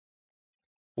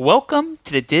Welcome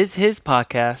to the Diz His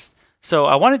podcast. So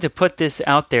I wanted to put this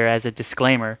out there as a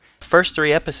disclaimer. First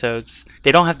 3 episodes,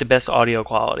 they don't have the best audio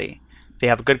quality. They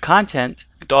have good content,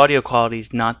 but the audio quality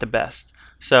is not the best.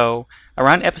 So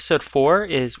around episode 4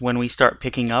 is when we start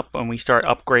picking up and we start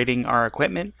upgrading our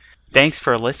equipment. Thanks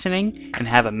for listening and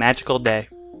have a magical day.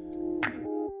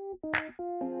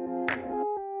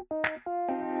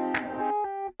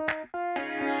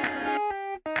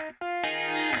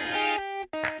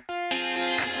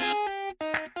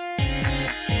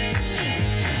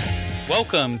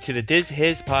 Welcome to the Diz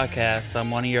His podcast. I'm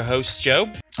one of your hosts,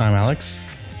 Joe. I'm Alex.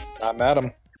 I'm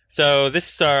Adam. So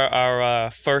this is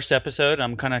our first episode.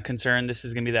 I'm kind of concerned this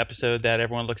is going to be the episode that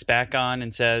everyone looks back on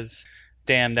and says,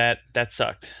 damn, that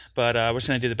sucked. But we're just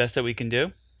going to do the best that we can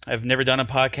do. I've never done a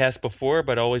podcast before,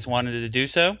 but always wanted to do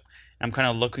so. I'm kind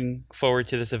of looking forward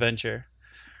to this adventure.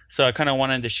 So I kind of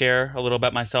wanted to share a little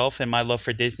about myself and my love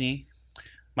for Disney.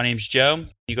 My name's Joe.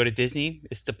 You go to Disney.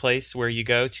 It's the place where you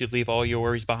go to leave all your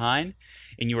worries behind,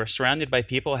 and you are surrounded by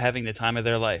people having the time of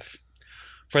their life.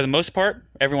 For the most part,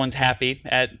 everyone's happy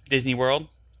at Disney World.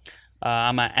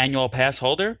 I'm an annual pass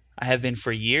holder. I have been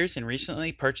for years and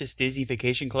recently purchased Disney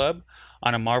Vacation Club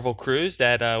on a Marvel cruise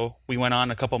that we went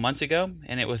on a couple months ago,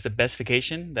 and it was the best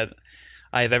vacation that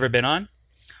I have ever been on.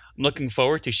 I'm looking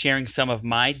forward to sharing some of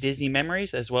my Disney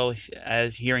memories as well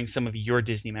as hearing some of your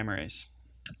Disney memories.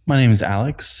 My name is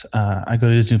Alex. I go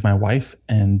to Disney with my wife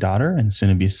and daughter and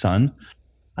soon-to-be son.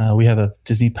 We have a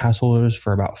Disney pass holders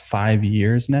for about 5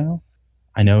 years now.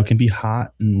 I know it can be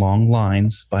hot and long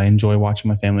lines, but I enjoy watching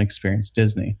my family experience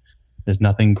Disney. There's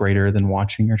nothing greater than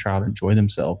watching your child enjoy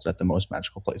themselves at the most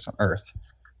magical place on earth.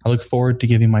 I look forward to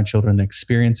giving my children the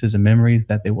experiences and memories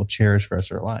that they will cherish for the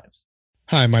rest of their lives.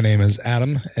 Hi, my name is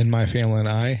Adam, and my family and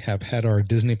I have had our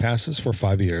Disney passes for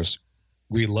 5 years.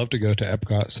 We love to go to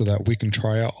Epcot so that we can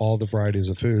try out all the varieties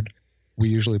of food. We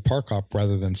usually park hop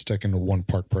rather than stick into one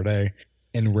park per day,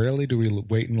 and rarely do we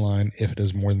wait in line if it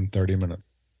is more than 30 minutes.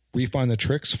 We find the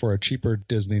tricks for a cheaper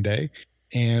Disney day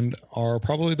and are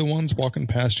probably the ones walking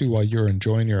past you while you're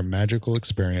enjoying your magical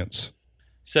experience.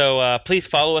 So please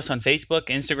follow us on Facebook,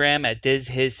 Instagram at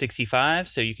DizHis65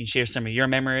 so you can share some of your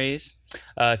memories.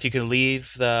 If you could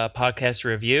leave the podcast a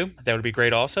review, that would be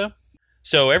great also.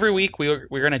 So every week we're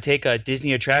going to take a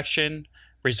Disney attraction,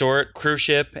 resort, cruise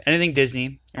ship, anything Disney,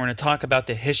 and we're going to talk about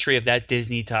the history of that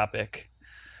Disney topic.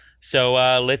 So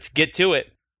let's get to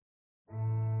it.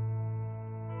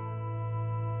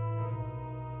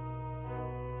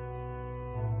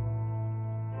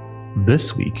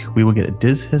 This week, we will get a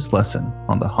Diz His lesson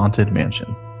on the Haunted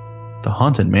Mansion. The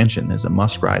Haunted Mansion is a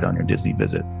must-ride on your Disney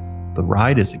visit. The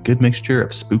ride is a good mixture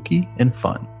of spooky and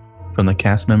fun. From the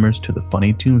cast members to the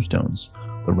funny tombstones,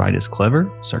 the ride is clever,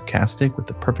 sarcastic, with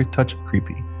the perfect touch of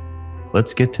creepy.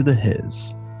 Let's get to the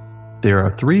His. There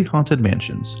are 3 Haunted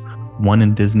Mansions, one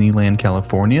in Disneyland,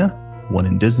 California, one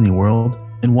in Disney World,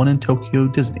 and one in Tokyo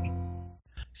Disney.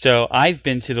 So I've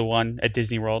been to the one at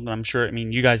Disney World, and I'm sure,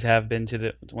 you guys have been to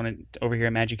the one over here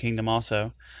at Magic Kingdom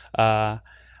also. I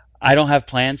don't have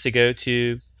plans to go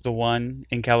to the one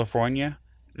in California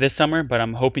this summer, but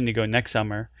I'm hoping to go next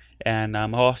summer. And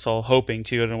I'm also hoping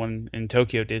to go to the one in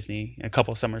Tokyo Disney a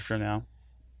couple of summers from now.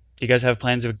 Do you guys have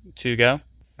plans to go?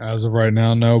 As of right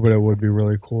now, no, but it would be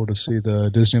really cool to see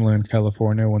the Disneyland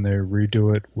California when they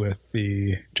redo it with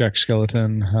the Jack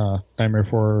Skellington Nightmare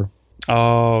Before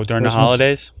Oh, during Christmas. The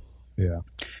holidays? Yeah.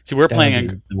 See, we're That planning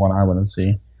would be the one I want to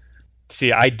see.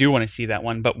 See, I do want to see that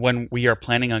one, but when we are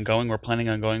planning on going, we're planning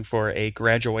on going for a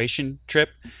graduation trip,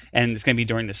 and it's going to be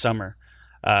during the summer.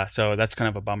 So that's kind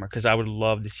of a bummer because I would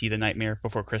love to see the Nightmare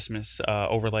Before Christmas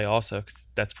overlay also. 'Cause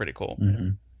that's pretty cool.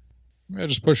 Mm-hmm. Yeah,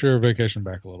 just push your vacation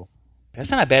back a little. That's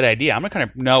not a bad idea. I'm going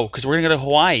to no, because we're going to go to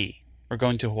Hawaii. We're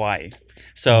going to Hawaii.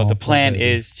 So the plan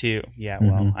is to,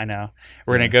 I know.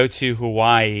 We're going to go to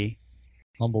Hawaii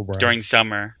Humble brag. during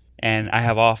summer, and I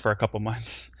have off for a couple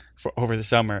months over the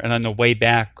summer. And on the way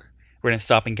back, we're going to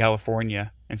stop in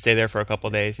California and stay there for a couple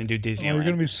of days and do Disneyland. You're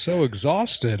going to be so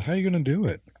exhausted. How are you going to do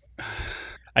it?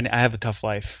 I have a tough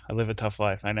life. I live a tough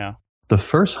life. I know. The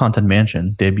first Haunted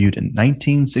Mansion debuted in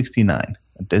 1969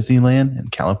 at Disneyland in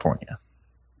California.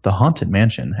 The Haunted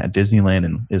Mansion at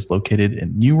Disneyland is located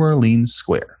in New Orleans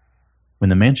Square. When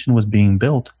the mansion was being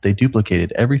built, they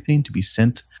duplicated everything to be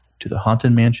sent to the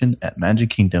Haunted Mansion at Magic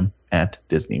Kingdom at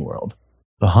Disney World.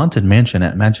 The Haunted Mansion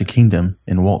at Magic Kingdom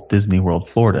in Walt Disney World,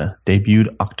 Florida,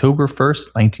 debuted October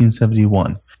 1st,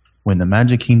 1971, when the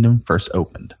Magic Kingdom first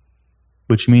opened,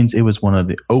 which means it was one of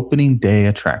the opening day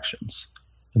attractions.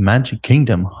 The Magic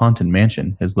Kingdom Haunted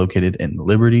Mansion is located in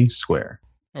Liberty Square.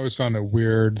 I always found it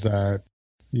weird that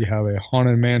you have a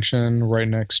haunted mansion right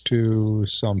next to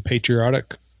some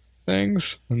patriotic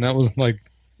things, and that was like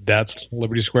that's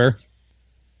Liberty Square.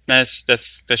 That's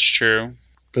true.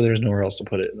 But there's nowhere else to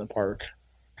put it in the park.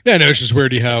 Yeah, no, it's just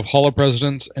weird. You have Hall of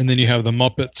Presidents, and then you have the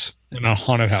Muppets in a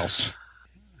haunted house.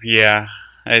 Yeah,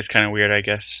 that is kind of weird, I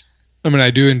guess. I mean, I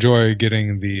do enjoy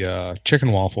getting the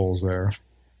chicken waffles there.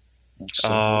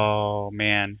 Oh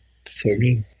man, so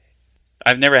good.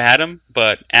 I've never had them,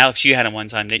 but Alex, you had them one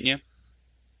time, didn't you?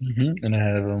 Mm-hmm. And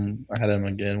I had them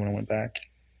again when I went back.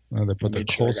 They put the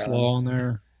coleslaw on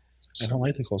there. I don't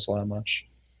like the coleslaw that much.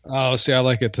 Oh, see, I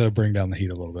like it to bring down the heat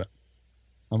a little bit.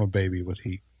 I'm a baby with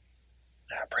heat.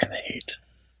 Yeah, bring the heat.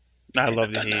 I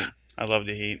love the heat. I love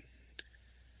the heat.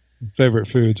 Favorite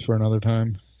foods for another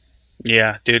time.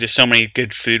 Yeah, dude, there's so many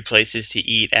good food places to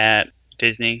eat at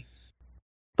Disney.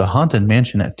 The Haunted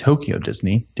Mansion at Tokyo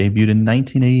Disney debuted in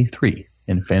 1983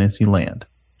 in Fantasyland.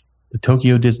 The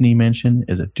Tokyo Disney Mansion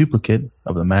is a duplicate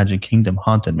of the Magic Kingdom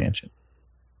Haunted Mansion.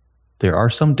 There are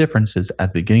some differences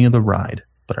at the beginning of the ride,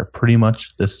 but are pretty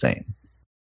much the same.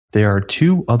 There are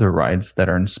two other rides that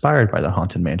are inspired by the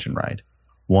Haunted Mansion ride.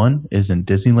 One is in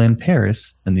Disneyland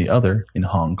Paris and the other in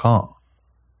Hong Kong.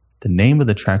 The name of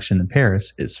the attraction in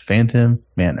Paris is Phantom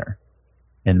Manor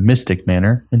and Mystic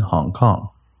Manor in Hong Kong.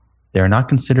 They are not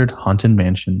considered Haunted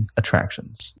Mansion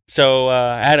attractions. So,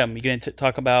 Adam, you going to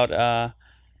talk about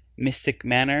Mystic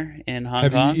Manor in Hong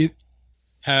Kong?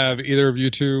 Have either of you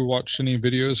two watched any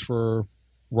videos for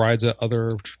rides at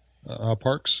other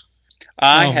parks?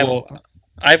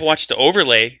 I've watched the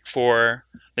overlay for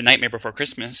The Nightmare Before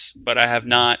Christmas, but I have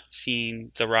not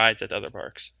seen the rides at the other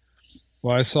parks.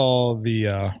 Well, I saw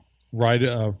the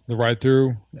ride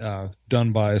through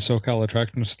done by SoCal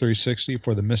Attractions 360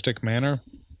 for the Mystic Manor.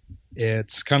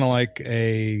 It's kind of like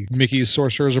a Mickey's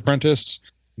Sorcerer's Apprentice,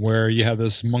 where you have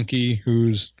this monkey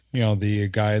who's, the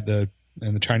guy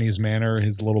in the Chinese manor,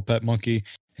 his little pet monkey,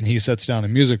 and he sets down a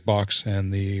music box,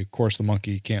 and of course the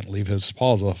monkey can't leave his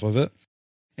paws off of it.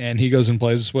 And he goes and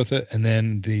plays with it, and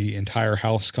then the entire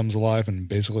house comes alive and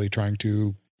basically trying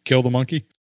to kill the monkey.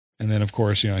 And then, of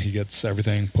course, he gets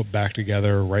everything put back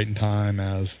together right in time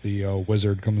as the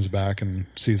wizard comes back and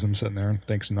sees him sitting there and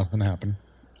thinks nothing happened.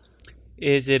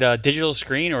 Is it a digital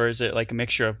screen, or is it like a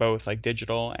mixture of both, like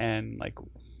digital and like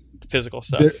physical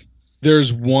stuff?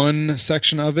 There's one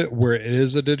section of it where it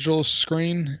is a digital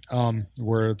screen,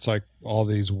 where it's like all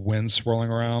these winds swirling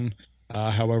around.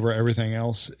 However, everything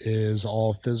else is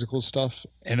all physical stuff.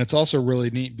 And it's also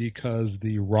really neat because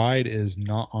the ride is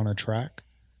not on a track.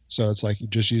 So it's like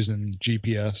just using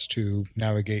GPS to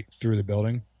navigate through the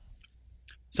building.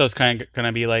 So it's kind of going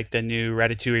to be like the new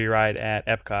Ratatouille ride at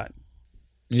Epcot.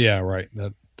 Yeah, right.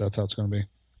 That's how it's going to be.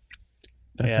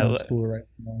 That sounds cool, right?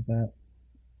 Like that.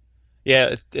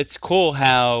 Yeah, it's cool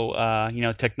how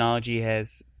technology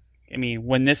has. I mean,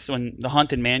 when the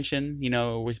Haunted Mansion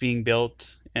was being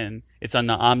built and it's on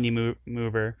the Omni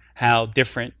Mover, how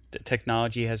different the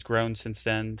technology has grown since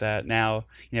then. That now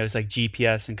it's like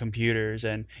GPS and computers,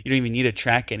 and you don't even need a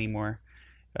track anymore.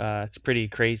 It's pretty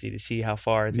crazy to see how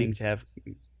far things have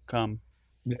come.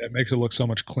 Yeah, it makes it look so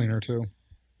much cleaner too.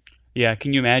 Yeah,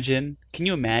 can you imagine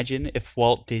if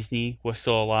Walt Disney was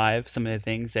still alive, some of the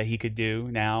things that he could do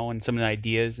now and some of the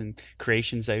ideas and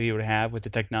creations that he would have with the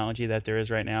technology that there is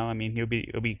right now? I mean, it'll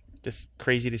be just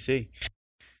crazy to see.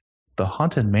 The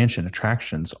Haunted Mansion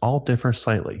attractions all differ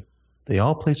slightly. They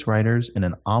all place riders in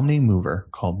an Omni Mover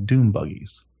called Doom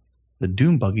Buggies. The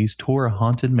Doom Buggies tour a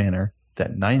haunted manor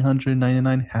that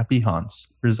 999 happy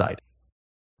haunts reside.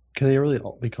 Could they really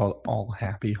be called all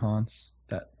happy haunts?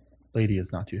 Lady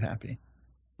is not too happy.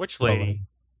 Which lady?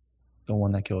 The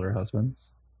one that killed her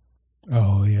husbands.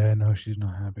 Oh, yeah, no, she's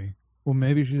not happy. Well,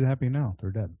 maybe she's happy now.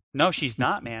 They're dead. No, she's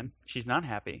not, man. She's not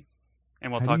happy.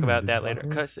 And we'll talk about that later.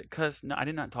 Because no, I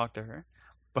did not talk to her.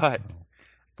 But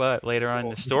later on in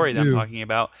the story that I'm talking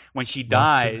about, when she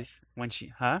dies,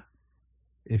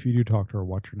 If you do talk to her,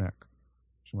 watch your neck.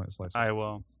 She might slice it. I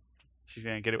will. She's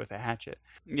going to get it with a hatchet.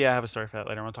 Yeah, I have a story for that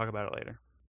later. We'll talk about it later.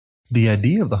 The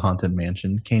idea of the Haunted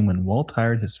Mansion came when Walt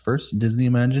hired his first Disney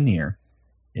Imagineer.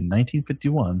 In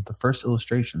 1951, the first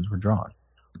illustrations were drawn.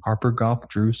 Harper Goff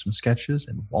drew some sketches,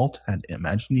 and Walt had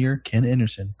Imagineer Ken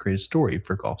Anderson create a story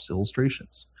for Goff's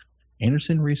illustrations.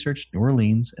 Anderson researched New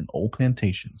Orleans and old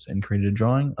plantations and created a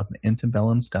drawing of an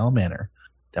antebellum-style manor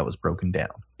that was broken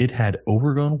down. It had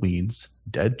overgrown weeds,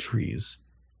 dead trees,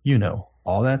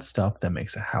 all that stuff that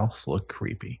makes a house look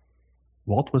creepy.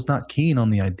 Walt was not keen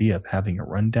on the idea of having a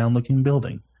rundown-looking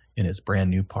building in his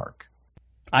brand-new park.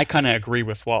 I kind of agree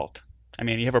with Walt. I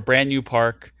mean, you have a brand-new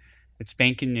park. It's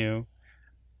spanking new.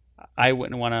 I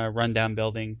wouldn't want a rundown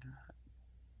building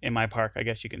in my park, I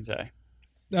guess you can say.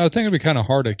 I think it'd be kind of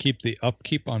hard to keep the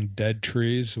upkeep on dead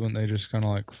trees when they just kind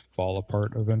of like fall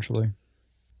apart eventually.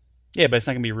 Yeah, but it's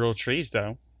not gonna be real trees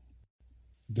though.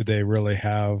 Did they really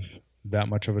have that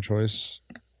much of a choice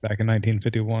back in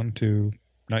 1951 to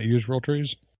not use real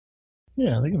trees?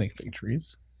 Yeah, they can make fake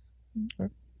trees.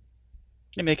 Okay.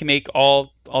 Yeah, they can make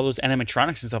all those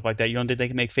animatronics and stuff like that. You don't think they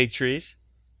can make fake trees?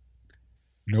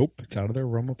 Nope, it's out of their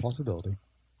realm of possibility.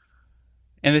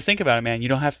 And just think about it, man. You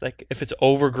don't have to, like, if it's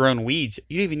overgrown weeds,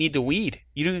 you don't even need the weed.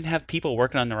 You don't even have people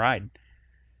working on the ride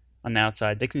on the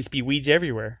outside. They can just be weeds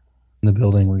everywhere. The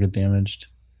building will get damaged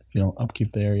if you don't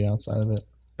upkeep the area outside of it.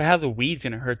 But how the weeds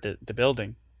gonna hurt the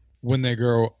building? When they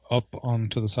grow up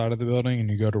onto the side of the building and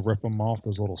you go to rip them off,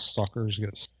 those little suckers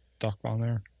get stuck on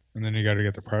there. And then you got to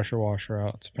get the pressure washer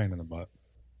out. It's a pain in the butt.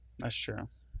 That's true.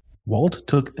 Walt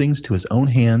took things to his own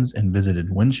hands and visited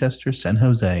Winchester, San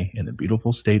Jose in the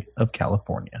beautiful state of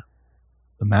California.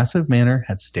 The massive manor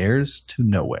had stairs to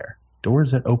nowhere,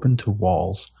 doors that opened to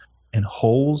walls, and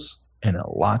holes, and a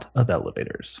lot of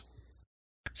elevators.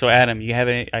 So, Adam, you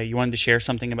you wanted to share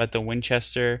something about the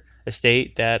Winchester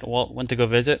estate that Walt went to go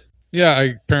visit? Yeah,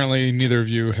 apparently neither of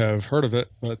you have heard of it,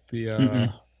 but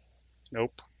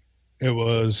Nope. It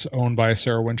was owned by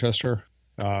Sarah Winchester,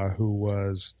 who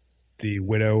was the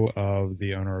widow of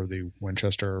the owner of the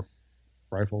Winchester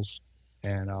rifles.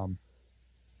 And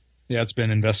it's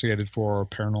been investigated for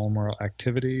paranormal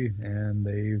activity, and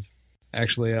they've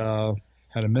actually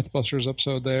had a Mythbusters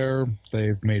episode there.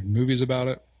 They've made movies about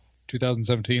it.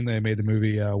 2017, they made the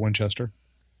movie Winchester.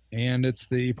 And it's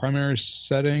the primary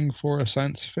setting for a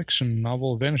science fiction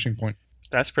novel, Vanishing Point.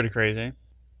 That's pretty crazy.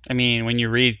 I mean, when you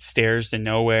read stairs to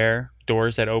nowhere,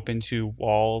 doors that open to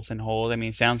walls and holes, I mean,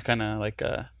 it sounds kind of like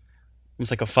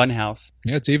almost like a fun house.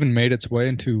 Yeah, it's even made its way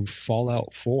into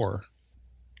Fallout 4.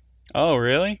 Oh,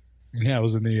 really? Yeah, it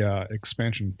was in the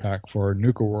expansion pack for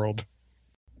Nuka World.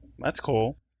 That's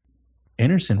cool.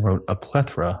 Anderson wrote a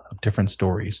plethora of different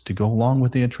stories to go along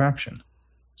with the attraction.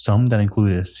 Some that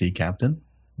included a sea captain,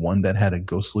 one that had a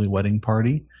ghostly wedding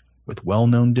party with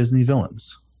well-known Disney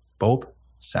villains. Both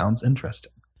sounds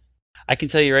interesting. I can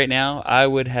tell you right now, I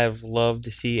would have loved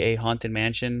to see a Haunted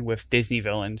Mansion with Disney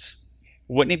villains.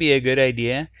 Wouldn't it be a good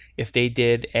idea if they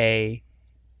did a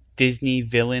Disney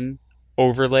villain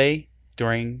overlay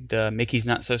during the Mickey's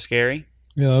Not So Scary?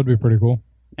 Yeah, that would be pretty cool.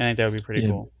 I think that would be pretty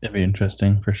cool. It'd be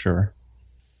interesting for sure.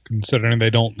 Considering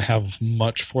they don't have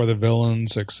much for the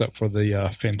villains except for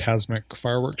the Fantasmic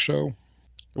fireworks show.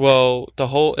 Well,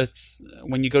 it's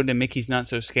when you go to Mickey's Not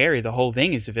So Scary, the whole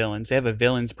thing is the villains. They have a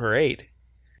villains parade.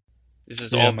 This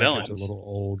is all villains. My kid's a little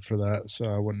old for that, so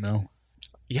I wouldn't know.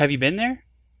 Have you been there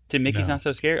to Mickey's No. Not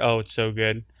So Scary? Oh, it's so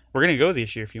good. We're gonna go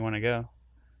this year if you want to go.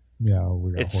 Yeah,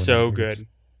 we got It's so good,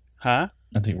 huh?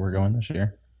 I think we're going this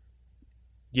year.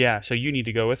 Yeah, so you need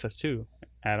to go with us too,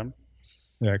 Adam.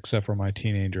 Yeah, except for my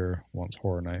teenager wants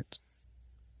Horror Nights.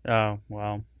 Oh,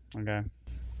 well, okay.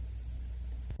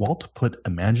 Walt put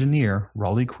Imagineer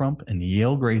Raleigh Crump and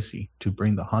Yale Gracie to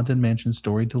bring the Haunted Mansion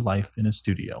story to life in a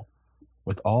studio.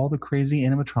 With all the crazy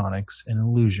animatronics and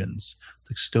illusions,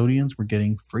 the custodians were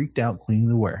getting freaked out cleaning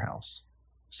the warehouse.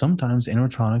 Sometimes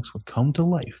animatronics would come to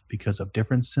life because of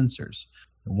different sensors,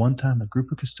 and one time a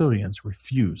group of custodians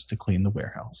refused to clean the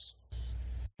warehouse.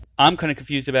 I'm kind of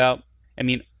confused about,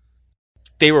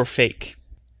 they were fake.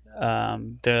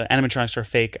 The animatronics are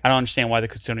fake. I don't understand why the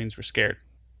custodians were scared.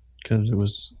 Because it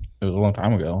was a long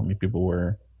time ago. I mean,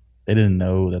 they didn't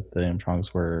know that the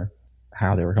animatronics were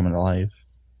how they were coming to life.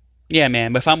 Yeah,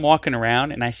 man. But if I'm walking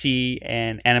around and I see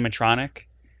an animatronic,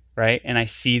 right, and I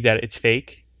see that it's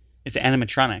fake, it's an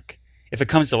animatronic. If it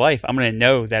comes to life, I'm going to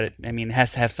know that it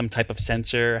has to have some type of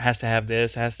sensor, has to have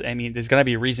this, there's got to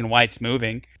be a reason why it's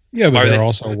moving. Yeah, but they're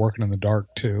also working in the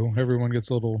dark, too. Everyone gets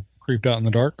a little creeped out in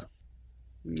the dark.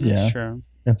 Yeah. That's true.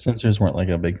 And sensors weren't like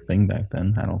a big thing back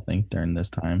then, I don't think, during this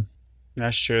time.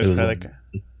 That's true.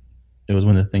 It was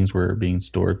when the things were being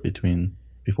stored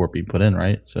before being put in,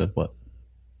 right? So what?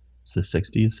 It's the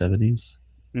 60s, 70s?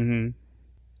 Mm-hmm.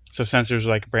 So sensors are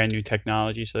like brand new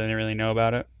technology, so they didn't really know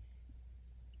about it?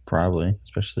 Probably,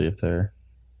 especially if they're,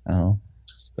 I don't know,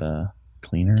 just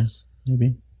cleaners,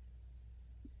 maybe?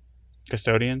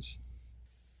 Custodians?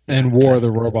 And War of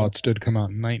the Robots did come out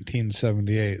in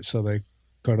 1978, so they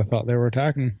could have thought they were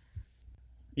attacking.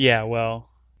 Yeah,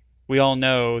 well, we all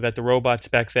know that the robots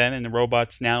back then and the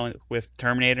robots now with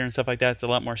Terminator and stuff like that, it's a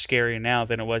lot more scary now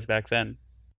than it was back then.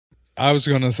 I was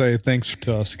going to say thanks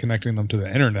to us connecting them to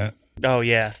the internet. Oh,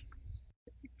 yeah.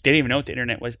 They didn't even know what the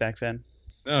internet was back then.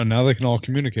 Oh, now they can all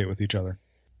communicate with each other.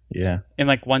 Yeah. In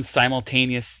like one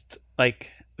simultaneous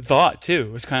thought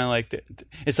too. It's kind of like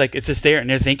it's hysteria, and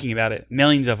they're thinking about it.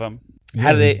 Millions of them.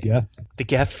 How do they? Yeah. The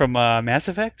Geth from Mass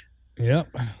Effect? Yep.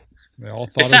 They all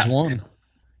It's thought as not- one.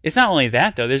 It's not only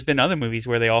that though. There's been other movies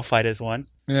where they all fight as one.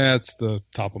 Yeah, it's the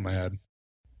top of my head.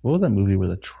 What was that movie where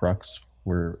the trucks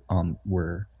were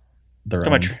their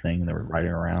Talking own about thing and they were riding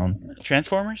around?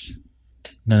 Transformers?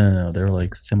 No. They were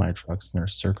like semi trucks and they were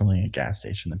circling a gas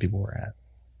station that people were at.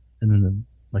 And then the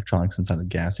electronics inside the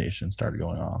gas station started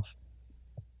going off.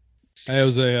 It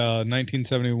was a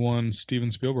 1971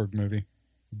 Steven Spielberg movie,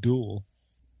 Duel.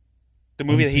 The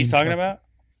movie that he's Unseen talking truck.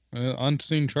 about?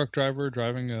 Unseen truck driver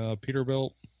driving a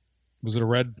Peterbilt. Was it a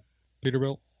red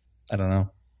Peterbilt? I don't know.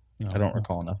 No. I don't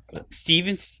recall enough. But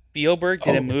Steven Spielberg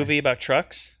did Oh, a movie about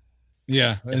trucks.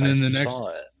 Yeah, and I then saw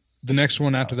it. the next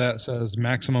one after that says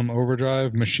Maximum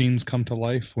Overdrive. Machines come to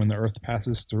life when the Earth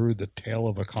passes through the tail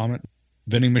of a comet.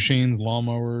 Vending machines,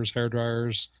 lawnmowers, hair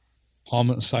dryers,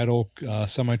 homicidal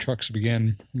semi-trucks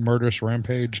begin murderous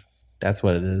rampage. that's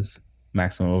what it is.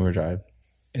 Maximum Overdrive.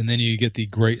 And then you get the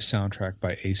great soundtrack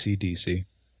by AC/DC,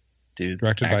 Dude.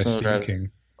 directed by Maximum Stephen Overdrive.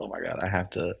 King. Oh my god, I have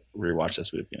to rewatch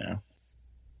this movie now.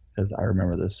 Because I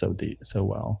remember this so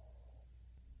well.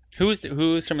 Who is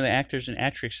some of the actors and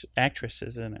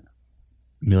actresses in it?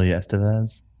 Amelia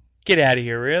Estevez. Get out of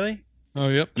here, really? Oh,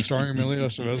 yep, starring Emilio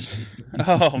Estevez.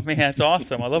 Oh man, that's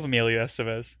awesome. I love Emilio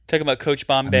Estevez. Talking about Coach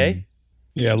Bombay. I mean,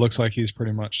 Yeah, it looks like he's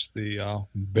pretty much the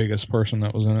biggest person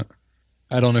that was in it.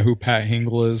 I don't know who Pat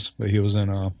Hingle is, but he was in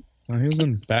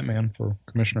Batman for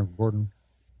Commissioner Gordon.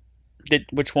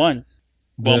 Which one?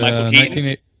 Well, Michael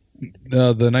Keaton.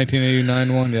 The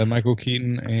 1989 one, yeah, Michael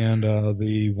Keaton, and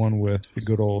the one with the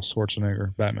good old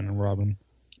Schwarzenegger, Batman and Robin.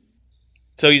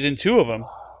 So he's in two of them.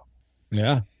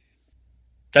 Yeah.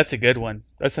 That's a good one.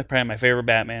 That's like probably my favorite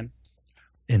Batman.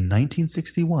 In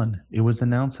 1961, it was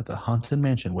announced that the Haunted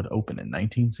Mansion would open in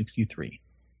 1963.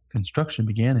 Construction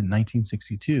began in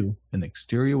 1962, and the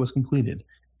exterior was completed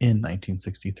in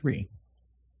 1963.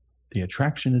 The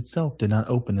attraction itself did not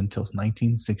open until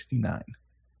 1969.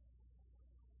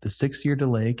 The 6-year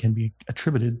delay can be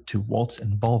attributed to Walt's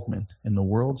involvement in the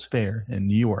World's Fair in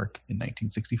New York in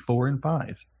 1964 and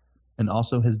 5, and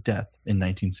also his death in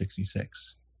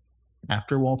 1966.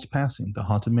 After Walt's passing, the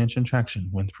Haunted Mansion attraction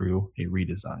went through a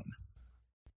redesign.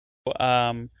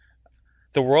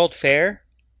 The World Fair.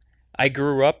 I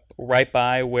grew up right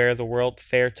by where the World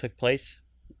Fair took place.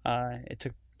 It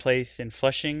took place in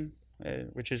Flushing,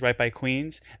 which is right by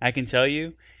Queens. I can tell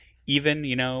you, even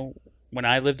when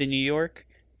I lived in New York,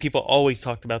 people always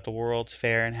talked about the World's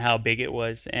Fair and how big it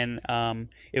was, and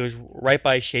it was right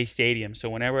by Shea Stadium. So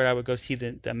whenever I would go see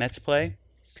the Mets play,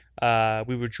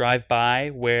 we would drive by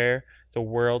where the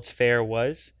World's Fair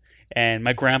was, and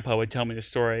my grandpa would tell me the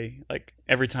story like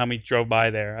every time we drove by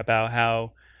there about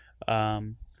how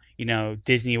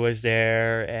Disney was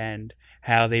there and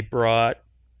how they brought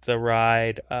the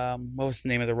ride. What was the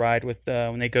name of the ride with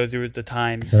when they go through the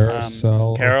times?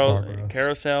 Carousel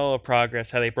of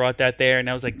Progress. How they brought that there, and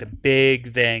that was like the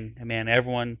big thing. Man,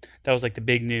 everyone, that was like the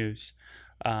big news.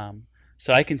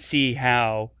 So I can see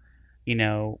how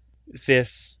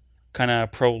this kind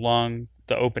of prolonged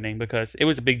the opening because it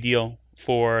was a big deal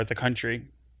for the country.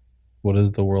 What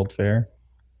is the World Fair?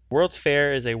 World's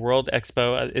Fair is a world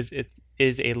expo. It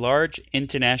is a large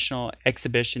international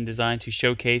exhibition designed to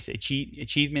showcase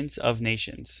achievements of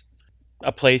nations.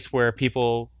 A place where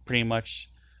people pretty much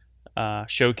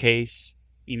showcase,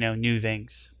 new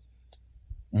things.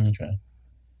 Okay.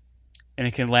 And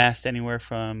it can last anywhere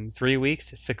from 3 weeks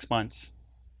to 6 months.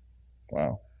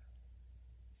 Wow.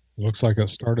 Looks like it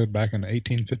started back in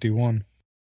 1851.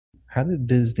 How did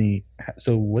Disney?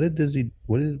 So what did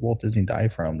Walt Disney die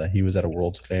from? That he was at a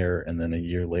World's Fair and then a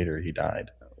year later he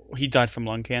died. He died from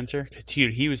lung cancer.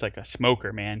 Dude, he was like a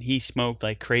smoker, man. He smoked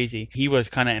like crazy. He was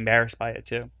kind of embarrassed by it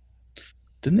too.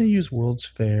 Didn't they use World's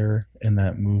Fair in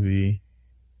that movie?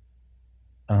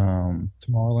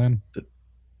 Tomorrowland.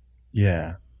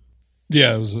 Yeah.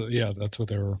 Yeah, it was. Yeah, that's what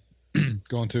they were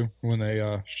going to when they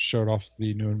showed off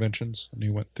the new inventions, and he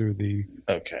went through the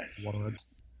Okay. water ride.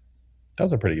 That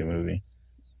was a pretty good movie.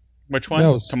 Which one?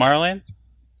 That was- Tomorrowland?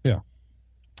 Yeah.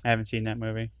 I haven't seen that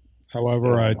movie.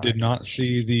 However, Oh I my did not gosh.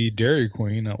 see the Dairy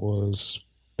Queen that was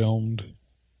filmed.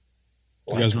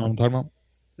 You guys know what I'm talking about?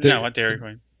 No, what Dairy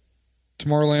Queen?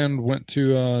 Tomorrowland went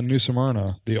to New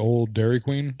Smyrna, the old Dairy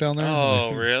Queen down there.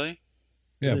 Oh, really?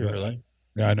 Yeah, Is it but, really?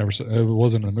 yeah, I never saw. It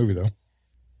wasn't in the movie though.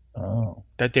 Oh,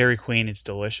 That Dairy Queen is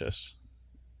delicious.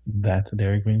 that's a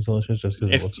Dairy Queen's delicious just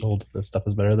because it If- looks old. The stuff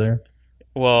is better there.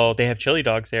 Well, they have chili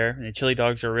dogs there, and the chili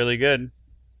dogs are really good.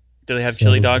 Do they have So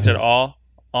chili is dogs that- at all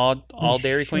I'm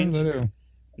Dairy sure Queens? they do.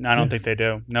 No, I don't Yes. think they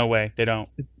do. No way, they don't.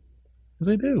 Yes,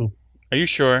 they do. Are you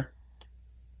sure?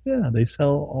 Yeah, they sell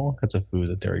all kinds of foods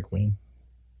at Dairy Queen.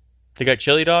 They got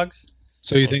chili dogs.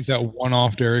 So you think that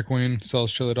one-off Dairy Queen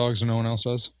sells chili dogs and no one else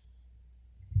does?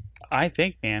 I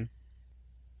think, man.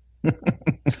 Okay,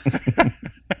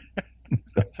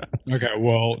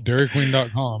 well,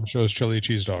 DairyQueen.com shows chili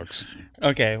cheese dogs.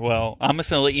 Okay, well, I'm just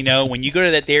gonna let you know when you go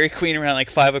to that Dairy Queen around like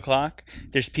 5 o'clock,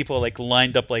 there's people like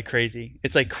lined up like crazy.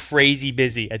 It's like crazy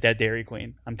busy at that Dairy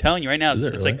Queen. I'm telling you right now, Is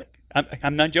it's it really? like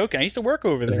I'm not joking. I used to work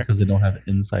over Is it there, because they don't have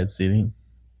inside seating?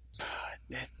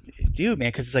 dude, man.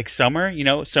 Because it's like summer. You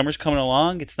know, summer's coming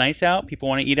along. It's nice out. People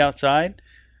want to eat outside.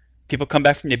 People come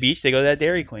back from the beach. They go to that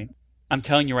Dairy Queen. I'm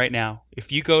telling you right now,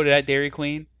 if you go to that Dairy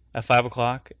Queen at 5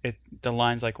 o'clock, the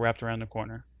line's like wrapped around the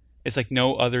corner. It's like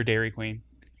no other Dairy Queen.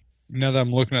 Now that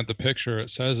I'm looking at the picture, it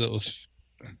says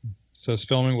says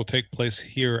filming will take place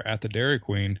here at the Dairy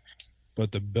Queen,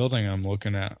 but the building I'm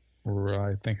looking at,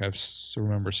 I think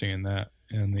remember seeing that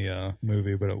in the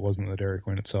movie, but it wasn't the Dairy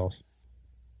Queen itself.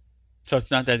 So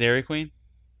it's not that Dairy Queen?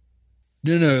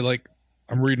 No, like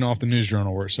I'm reading off the news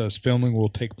journal where it says filming will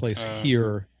take place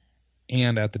here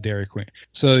and at the Dairy Queen.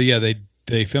 So yeah,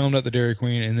 they filmed at the Dairy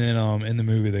Queen, and then in the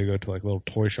movie they go to like a little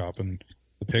toy shop, and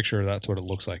the picture that's what it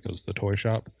looks like. It was the toy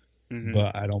shop,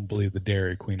 but I don't believe the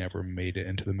Dairy Queen ever made it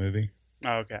into the movie.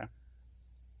 Oh, okay.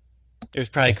 It was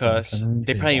probably because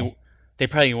they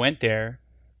probably went there,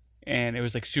 and it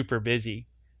was like super busy.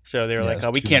 So they were like,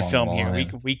 "Oh, we can't film here.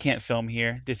 We can't film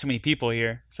here. There's so many people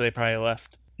here." So they probably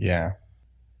left. Yeah,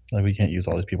 like we can't use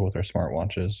all these people with their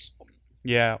smartwatches.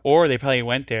 Yeah, or they probably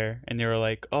went there and they were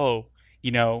like, "Oh,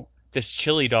 this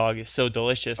chili dog is so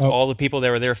delicious." Oh. All the people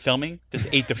that were there filming just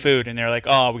ate the food, and they're like,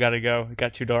 "Oh, we gotta go. It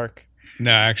got too dark."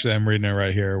 No, actually, I'm reading it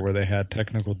right here where they had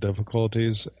technical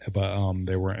difficulties, but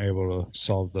they weren't able to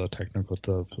solve the technical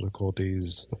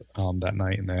difficulties that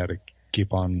night, and they had to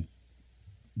keep on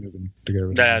moving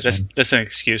together. That's an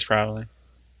excuse, probably.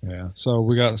 Yeah. So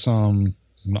we got some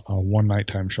one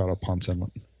nighttime shot of Ponce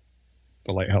Inlet,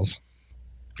 the lighthouse.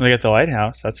 We got the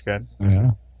lighthouse. That's good.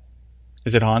 Yeah.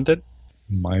 Is it haunted?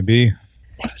 Might be.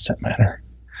 What does that matter?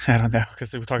 I don't know,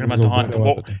 because we're talking about the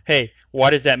haunted. Hey,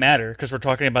 why does that matter? Because we're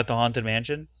talking about the haunted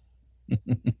mansion.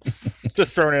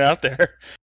 Just throwing it out there.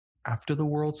 After the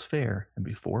World's Fair and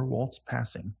before Walt's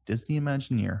passing, Disney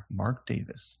Imagineer Mark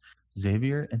Davis,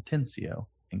 Xavier Atencio,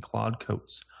 and Claude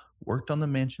Coates worked on the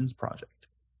mansion's project.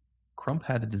 Crump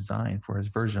had a design for his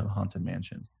version of the Haunted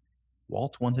Mansion.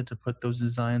 Walt wanted to put those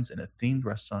designs in a themed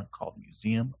restaurant called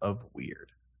Museum of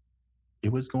Weird.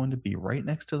 It was going to be right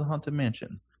next to the Haunted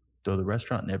Mansion, though the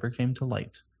restaurant never came to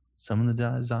light. Some of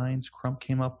the designs Crump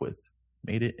came up with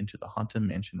made it into the Haunted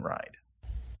Mansion ride.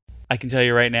 I can tell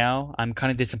you right now, I'm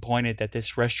kind of disappointed that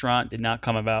this restaurant did not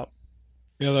come about.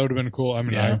 Yeah, that would have been cool. I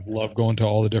mean, I love going to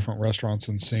all the different restaurants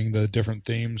and seeing the different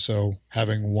themes, so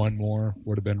having one more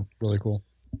would have been really cool.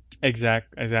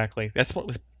 Exactly. That's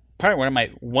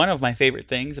probably one of my favorite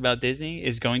things about Disney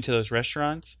is going to those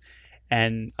restaurants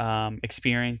and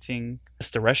experiencing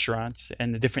just the restaurants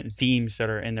and the different themes that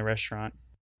are in the restaurant.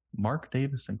 Mark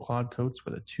Davis and Claude Coates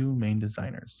were the two main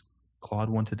designers. Claude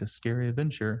wanted a scary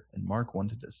adventure, and Mark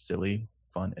wanted a silly,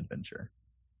 fun adventure.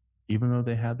 Even though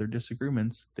they had their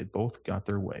disagreements, they both got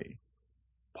their way.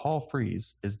 Paul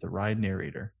Frees is the ride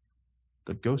narrator.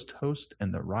 The ghost host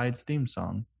and the ride's theme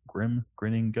song, Grim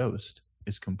Grinning Ghost,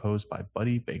 is composed by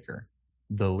Buddy Baker.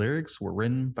 The lyrics were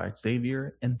written by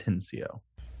Xavier Atencio.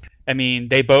 I mean,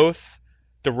 the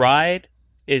ride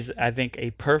is, I think,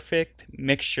 a perfect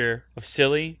mixture of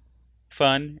silly,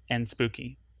 fun, and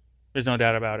spooky. There's no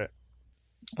doubt about it.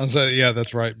 I'll say, yeah,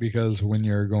 that's right, because when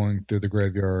you're going through the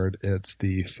graveyard, it's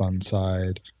the fun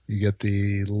side. You get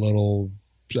the little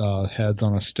heads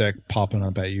on a stick popping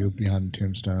up at you behind the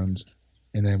tombstones.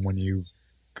 And then when you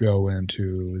go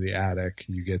into the attic,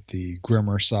 you get the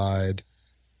grimmer side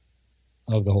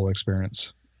of the whole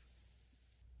experience.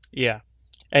 Yeah.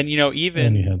 And, even...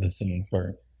 And you have the singing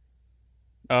part.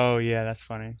 Oh, yeah, that's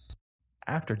funny.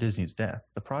 After Disney's death,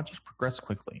 the project progressed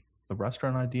quickly. The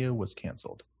restaurant idea was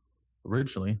canceled.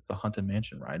 Originally, the Haunted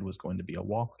Mansion ride was going to be a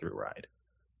walkthrough ride,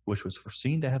 which was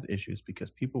foreseen to have issues because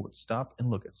people would stop and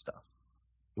look at stuff.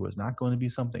 It was not going to be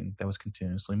something that was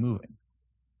continuously moving.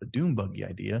 The Doom Buggy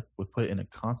idea would put in a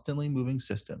constantly moving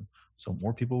system so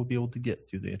more people would be able to get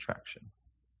through the attraction.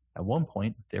 At one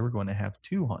point, they were going to have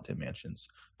 2 Haunted Mansions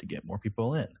to get more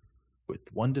people in.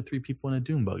 With 1 to 3 people in a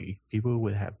Doom Buggy, people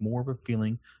would have more of a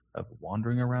feeling of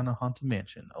wandering around a Haunted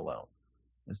Mansion alone,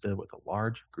 instead of with a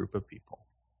large group of people.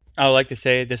 I would like to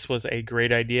say this was a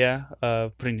great idea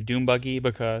of putting the Doom Buggy,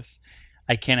 because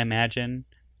I can't imagine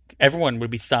everyone would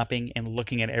be stopping and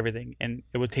looking at everything, and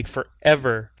it would take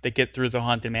forever to get through the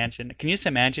Haunted Mansion. Can you just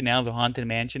imagine now the Haunted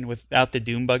Mansion without the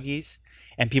Doom Buggies?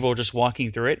 and people were just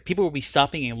walking through it, people would be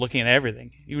stopping and looking at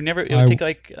everything. It would take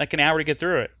like an hour to get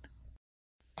through it.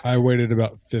 I waited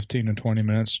about 15 to 20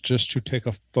 minutes just to take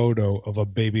a photo of a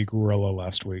baby gorilla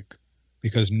last week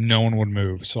because no one would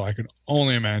move. So I could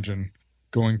only imagine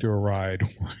going through a ride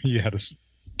where you had to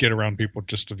get around people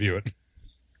just to view it.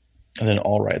 And then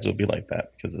all rides would be like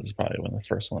that because it's probably one of the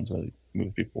first ones where they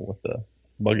move people with the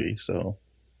buggy. So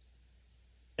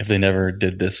if they never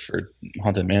did this for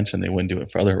Haunted Mansion, they wouldn't do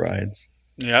it for other rides.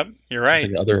 Yep, you're right.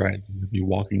 The other ride would be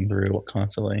walking through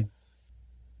constantly.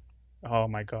 Oh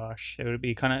my gosh, it would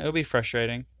be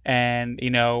frustrating. And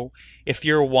if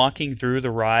you're walking through the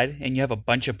ride and you have a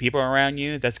bunch of people around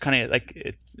you, that's kind of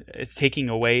like it's taking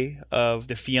away of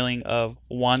the feeling of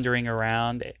wandering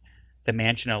around the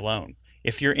mansion alone.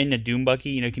 If you're in the Doom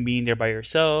buggy, you can be in there by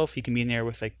yourself. You can be in there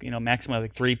with maximum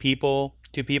of 3 people,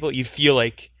 2 people. You feel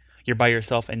like you're by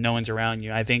yourself and no one's around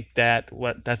you. I think that's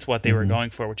what they were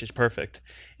going for, which is perfect.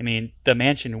 I mean, the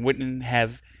mansion wouldn't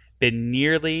have been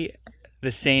nearly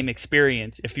the same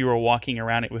experience if you were walking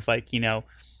around it with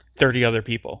 30 other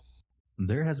people.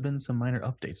 There has been some minor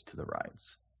updates to the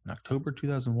rides. In October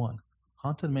 2001,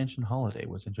 Haunted Mansion Holiday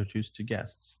was introduced to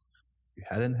guests. If you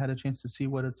hadn't had a chance to see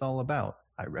what it's all about,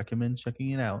 I recommend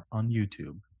checking it out on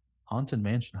YouTube. Haunted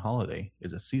Mansion Holiday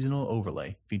is a seasonal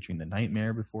overlay featuring The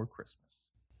Nightmare Before Christmas.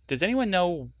 Does anyone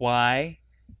know why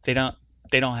they don't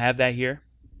have that here?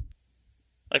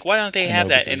 Like, why don't they have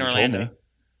that in Orlando?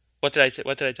 What did I say?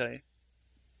 What did I tell you?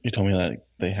 You told me that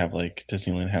they have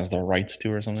Disneyland has the rights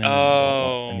to or something.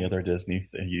 Oh. Any other Disney,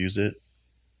 they use it.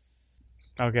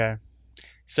 Okay.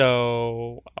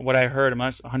 So what I heard, I'm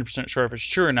not 100% sure if it's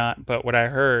true or not, but what I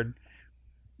heard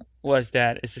was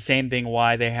that it's the same thing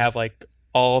why they have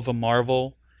all the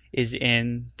Marvel is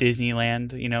in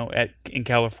Disneyland, in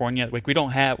California.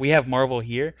 We have Marvel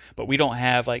here, but we don't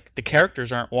have the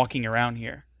characters aren't walking around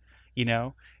here,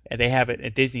 And they have it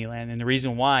at Disneyland, and the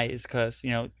reason why is because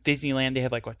Disneyland, they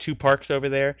have 2 parks over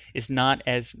there. It's not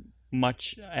as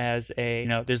much as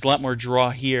there's a lot more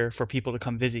draw here for people to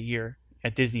come visit here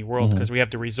at Disney World because we have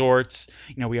the resorts,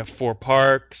 we have 4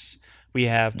 parks, we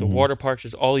have the water parks.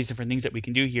 There's all these different things that we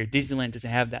can do here. Disneyland doesn't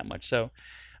have that much, so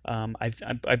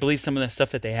I believe some of the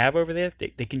stuff that they have over there,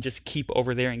 they can just keep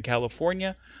over there in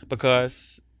California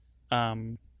because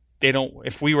they don't.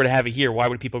 If we were to have it here, why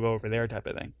would people go over there? Type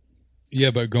of thing.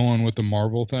 Yeah, but going with the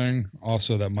Marvel thing,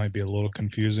 also that might be a little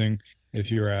confusing. If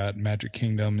you're at Magic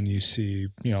Kingdom and you see,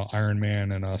 Iron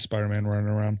Man and Spider-Man running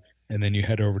around, and then you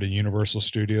head over to Universal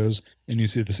Studios and you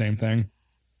see the same thing.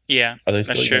 Yeah, are they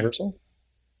still Universal?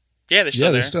 Yeah, they're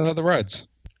still there. They still have the rides.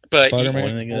 But Spider-Man,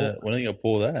 when are they gonna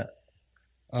pull that?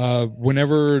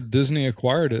 Whenever Disney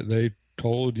acquired it, they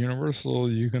told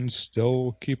Universal you can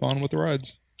still keep on with the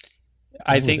rides.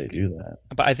 I think they do that.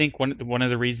 But I think one of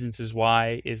the reasons is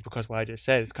because what I just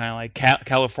said. It's kind of like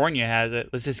California has it.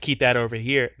 Let's just keep that over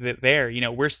here. There,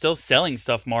 we're still selling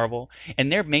stuff Marvel,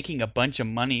 and they're making a bunch of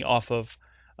money off of,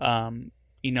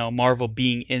 Marvel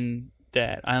being in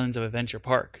that Islands of Adventure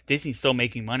park. Disney's still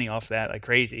making money off that like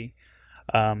crazy.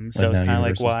 So it's kind of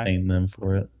like why paying them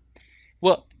for it.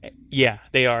 Well, yeah,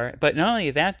 they are. But not only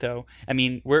that, though. I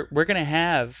mean, we're gonna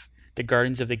have the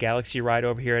Guardians of the Galaxy ride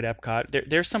over here at Epcot.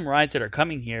 There's some rides that are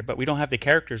coming here, but we don't have the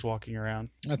characters walking around.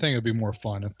 I think it'd be more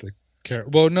fun if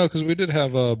well, no, because we did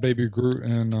have Baby Groot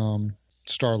and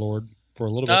Star-Lord for a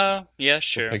little bit. Oh, yeah,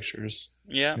 sure. For pictures.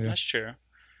 Yeah, that's true.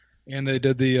 And they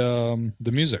did the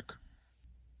music.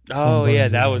 Oh, yeah,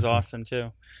 that was awesome,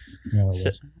 too. Yeah,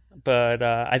 But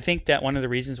I think that one of the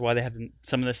reasons why they have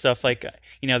some of the stuff,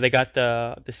 they got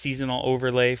the seasonal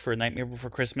overlay for Nightmare Before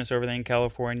Christmas over there in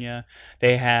California.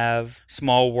 They have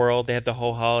Small World. They have the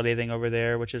whole holiday thing over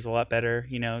there, which is a lot better.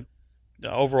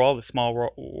 Overall, the Small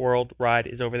World ride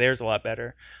is over there is a lot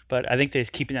better. But I think they're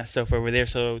just keeping that stuff over there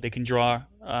so they can draw,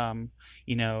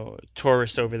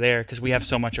 tourists over there because we have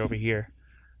so much over here,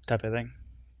 type of thing.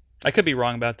 I could be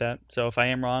wrong about that. So if I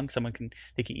am wrong,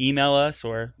 they can email us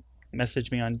or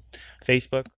message me on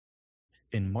Facebook.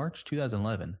 In March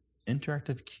 2011,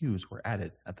 interactive queues were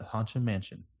added at the Haunted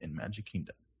Mansion in Magic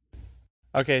Kingdom.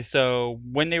 Okay, so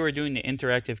when they were doing the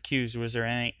interactive queues, was there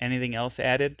anything else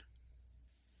added?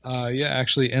 Yeah,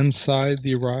 actually, inside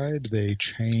the ride, they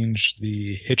changed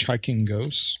the hitchhiking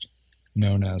ghost,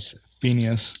 known as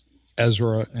Phineas,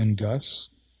 Ezra, and Gus.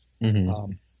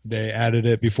 Mm-hmm. They added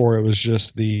it before it was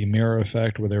just the mirror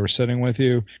effect where they were sitting with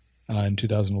you. In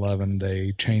 2011,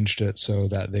 they changed it so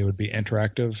that they would be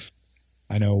interactive.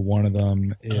 I know one of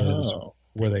them is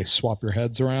where they swap your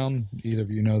heads around. Either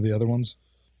of you know the other ones?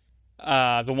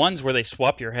 The ones where they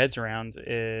swap your heads around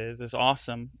is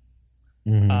awesome.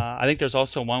 Mhm. I think there's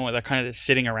also one where they're kind of just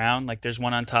sitting around. Like there's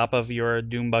one on top of your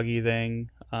Doom buggy thing.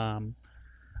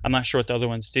 I'm not sure what the other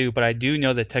ones do, but I do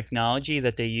know the technology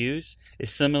that they use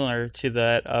is similar to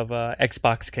that of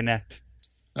Xbox Connect.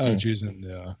 Oh, it's using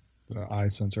the eye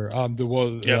sensor.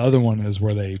 The Yep. other one is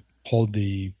where they hold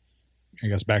I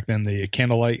guess back then, the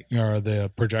candlelight or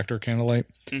the projector candlelight,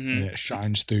 Hmm. and it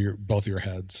shines through both your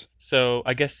heads. So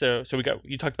I guess so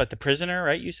you talked about the prisoner,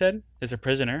 right? You said there's a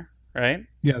prisoner, right?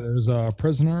 Yeah, there's a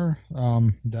prisoner.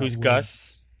 Who's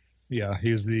Gus? Yeah,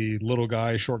 he's the little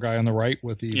guy, short guy on the right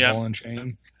with the Yeah. ball and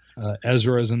chain.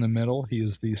 Ezra is in the middle. He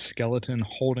is the skeleton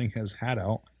holding his hat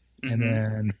out. And Mhm.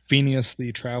 then Phineas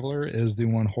the Traveler is the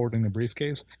one holding the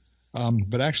briefcase.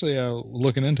 But actually,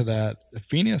 looking into that,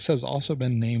 Phineas has also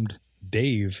been named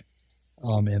Dave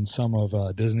in some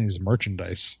of Disney's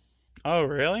merchandise. Oh,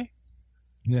 really?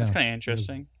 Yeah, That's kind of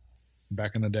interesting.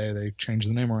 back in the day, they changed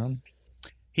the name around.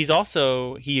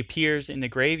 He appears in the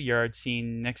graveyard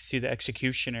scene next to the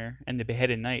executioner and the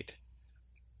beheaded knight,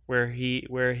 where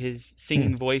his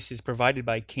singing voice is provided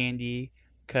by Candy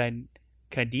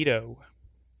Cadito.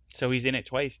 So he's in it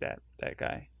twice. That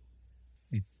guy.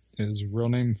 His real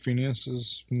name, Phineas,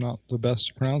 is not the best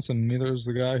to pronounce, and neither is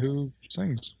the guy who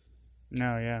sings.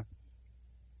 No, yeah.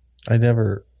 I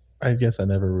guess I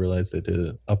never realized they did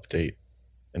an update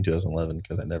in 2011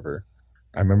 because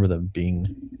I remember them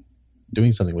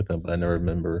doing something with them, but I never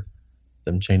remember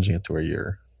them changing it to where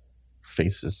your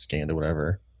face is scanned or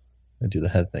whatever. They do the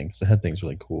head thing because the head thing's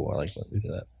really cool. I like when they do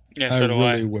that. Yeah, so do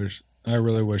I. I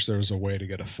really wish there was a way to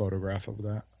get a photograph of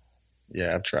that.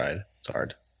 Yeah, I've tried. It's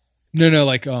hard. No,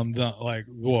 like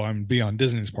I'm beyond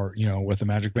Disney's part, with the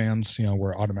magic bands,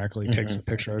 where it automatically takes the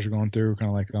picture as you're going through, kind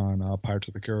of like on Pirates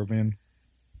of the Caribbean.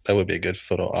 That would be a good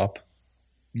photo op.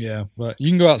 Yeah, but you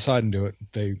can go outside and do it.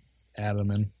 They add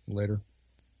them in later.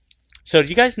 So do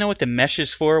you guys know what the mesh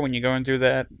is for when you're going through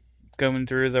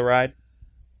the ride?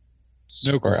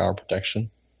 No For our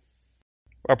protection,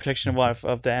 Our protection of what?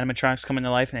 Of the animatronics coming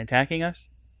to life and attacking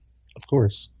us? of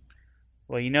course.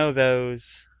 Well,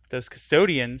 those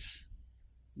custodians,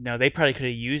 they probably could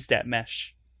have used that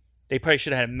mesh. They probably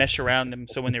should have had a mesh around them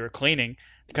so when they were cleaning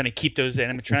to kind of keep those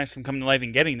animatronics from coming to life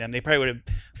and getting them. They probably would have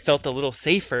felt a little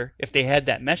safer if they had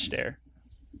that mesh there.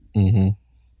 Mm-hmm.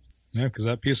 Yeah, because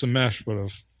that piece of mesh would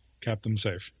have kept them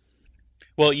safe.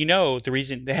 Well, the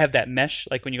reason they have that mesh,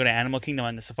 like when you go to Animal Kingdom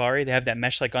on the safari, they have that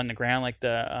mesh like on the ground, like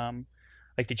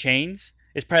the chains.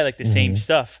 It's probably like the same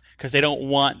stuff because they don't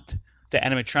want the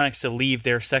animatronics to leave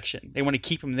their section. They want to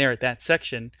keep them there at that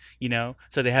section,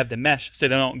 so they have the mesh so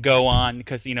they don't go on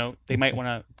because, they might want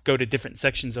to go to different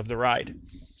sections of the ride.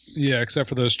 Yeah, except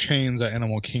for those chains at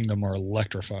Animal Kingdom are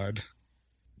electrified.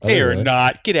 They are really?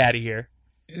 not. Get out of here.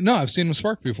 No, I've seen them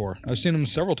spark before. I've seen them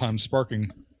several times sparking.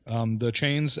 The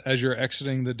chains, as you're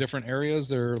exiting the different areas,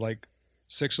 there are like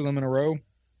 6 of them in a row.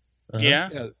 Uh-huh.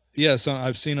 Yeah? Yeah. So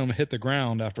I've seen them hit the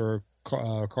ground after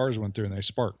cars went through and they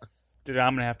spark. Dude,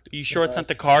 I'm going to have to... You sure it's not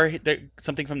the car,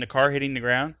 something from the car hitting the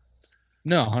ground?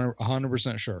 No,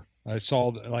 100% sure. I saw,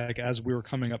 like, as we were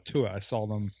coming up to it, I saw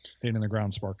them hitting the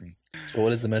ground sparking. So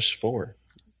what is the mesh for?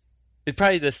 It's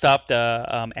probably to stop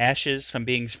the ashes from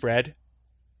being spread.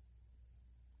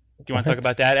 Do you want to talk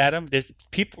about that, Adam? There's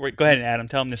people... Go ahead, Adam.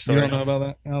 Tell them this You story. don't know about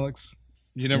that, Alex?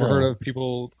 You never No. heard of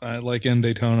people, like in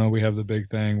Daytona, we have the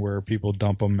big thing where people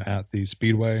dump them at the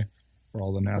Speedway for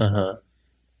all the NASCAR. Uh-huh.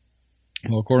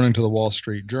 Well, according to the Wall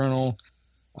Street Journal,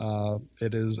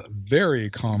 it is very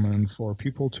common for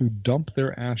people to dump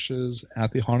their ashes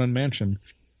at the Haunted Mansion.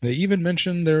 They even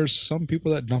mentioned there's some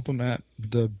people that dump them at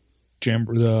the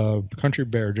Country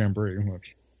Bear Jamboree,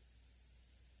 which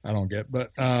I don't get.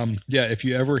 But yeah, if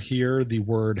you ever hear the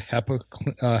word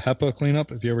HEPA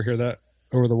cleanup, if you ever hear that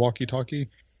over the walkie-talkie,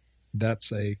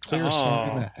 that's a clear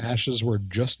sign that ashes were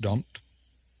just dumped.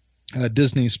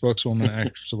 Disney spokeswoman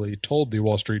actually told the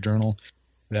Wall Street Journal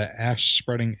that ash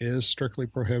spreading is strictly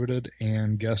prohibited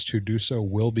and guests who do so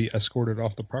will be escorted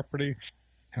off the property.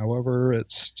 However,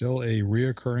 it's still a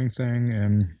reoccurring thing,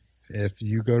 and if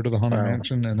you go to the Haunted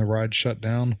Mansion and the ride's shut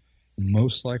down,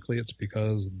 most likely it's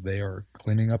because they are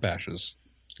cleaning up ashes.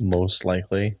 Most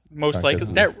likely. Most Not likely.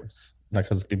 'cause That not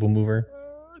because of People Mover.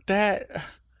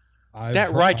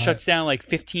 ride shuts down like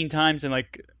 15 times and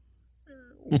like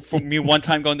for me one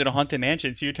time going to the Haunted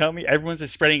Mansion. So you tell me everyone's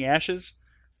just spreading ashes?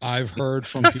 I've heard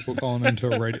from people calling into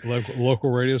a local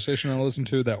radio station I listen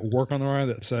to that work on the ride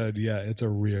that said, yeah, it's a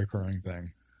reoccurring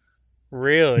thing.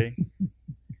 Really?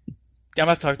 I'm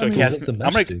going to talk to a What cast. does the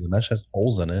mesh do? The mesh has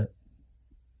holes in it.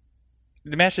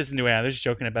 The mesh isn't new. I was just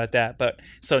joking about that. But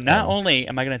so not only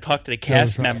am I going to talk to the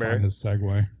cast member, His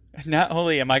segue. not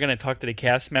only am I going to talk to the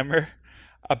cast member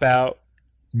about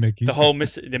Mickey. The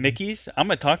Mickeys. I'm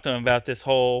gonna talk to them about this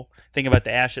whole thing about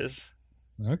the ashes.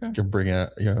 Okay.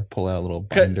 You pull out a little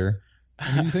binder.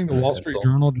 Do you think the Wall Street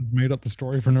Journal just made up the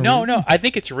story for no reason? No. I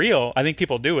think it's real. I think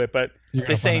people do it, but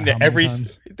they're saying that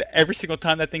every single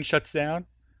time that thing shuts down,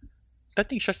 that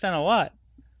thing shuts down a lot.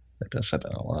 That does shut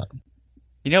down a lot.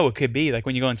 You know, it could be like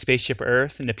when you go on Spaceship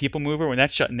Earth and the People Mover, when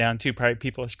that's shutting down too, probably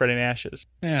people are spreading ashes.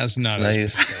 Yeah, it's not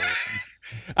nice.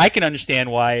 I can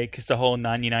understand why, because the whole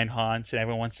 99 haunts and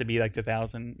everyone wants to be like the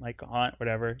 1,000 like haunt,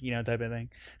 whatever, type of thing.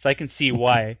 So I can see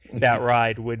why that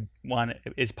ride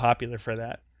is popular for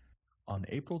that. On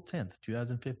April 10th,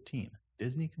 2015,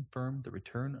 Disney confirmed the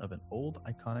return of an old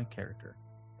iconic character,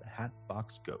 the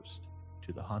Hatbox Ghost,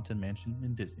 to the Haunted Mansion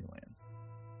in Disneyland.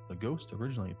 The ghost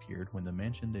originally appeared when the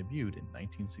mansion debuted in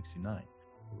 1969,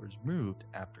 but was removed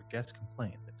after guests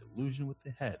complained that delusion with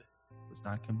the head was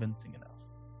not convincing enough.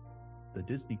 The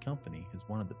Disney company is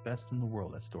one of the best in the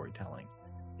world at storytelling,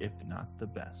 if not the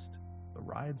best. The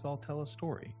rides all tell a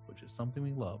story, which is something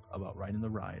we love about riding the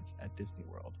rides at Disney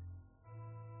World.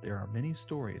 There are many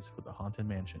stories for the Haunted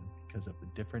Mansion because of the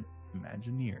different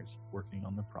Imagineers working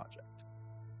on the project.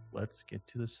 Let's get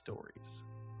to the stories.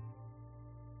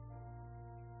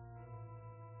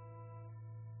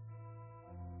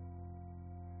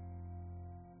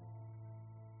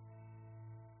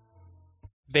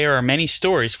 There are many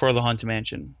stories for the Haunted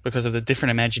Mansion because of the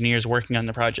different Imagineers working on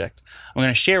the project. I'm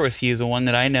going to share with you the one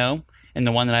that I know and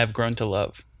the one that I have grown to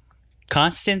love.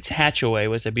 Constance Hatchaway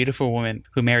was a beautiful woman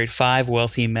who married 5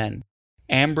 wealthy men: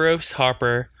 Ambrose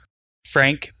Harper,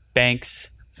 Frank Banks,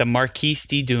 the Marquis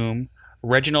de Doom,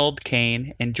 Reginald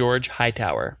Kane, and George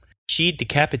Hightower. She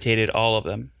decapitated all of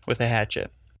them with a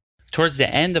hatchet. Towards the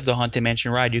end of the Haunted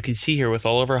Mansion ride, you can see her with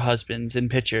all of her husbands in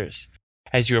pictures.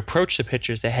 As you approach the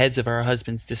pictures, the heads of her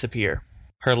husbands disappear.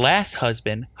 Her last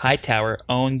husband, Hightower,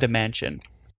 owned the mansion.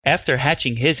 After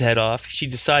hatching his head off, she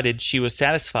decided she was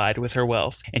satisfied with her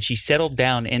wealth, and she settled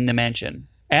down in the mansion.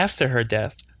 After her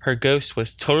death, her ghost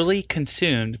was totally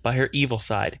consumed by her evil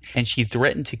side, and she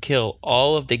threatened to kill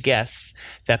all of the guests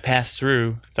that passed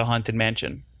through the Haunted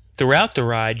Mansion. Throughout the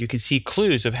ride, you can see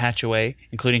clues of Hatchaway,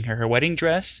 including her wedding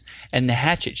dress and the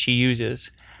hatchet she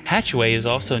uses. Hatchaway is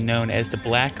also known as the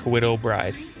Black Widow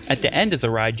Bride. At the end of the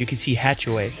ride, you can see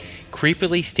Hatchaway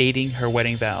creepily stating her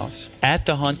wedding vows. At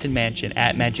the Haunted Mansion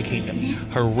at Magic Kingdom,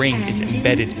 her ring is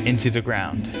embedded into the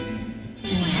ground.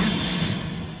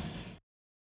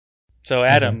 So,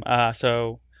 Adam,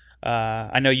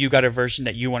 I know you got a version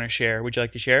that you want to share. Would you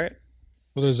like to share it?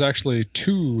 Well, there's actually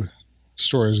 2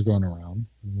 stories going around.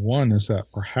 One is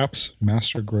that perhaps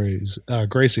Master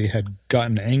Gracey had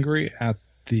gotten angry at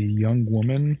the young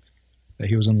woman that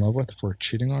he was in love with for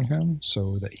cheating on him,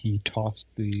 so that he tossed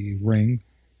the ring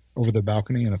over the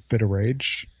balcony in a fit of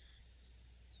rage.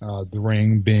 The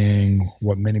ring being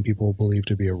what many people believe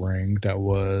to be a ring that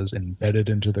was embedded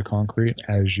into the concrete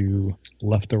as you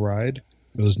left the ride.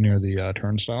 It was near the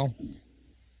turnstile.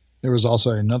 There was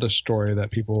also another story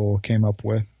that people came up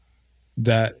with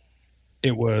that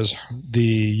it was the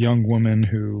young woman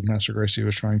who Master Gracey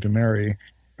was trying to marry,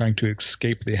 trying to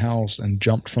escape the house, and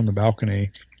jumped from the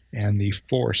balcony, and the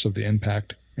force of the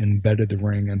impact embedded the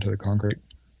ring into the concrete.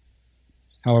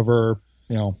 However,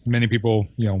 many people,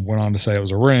 went on to say it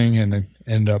was a ring, and it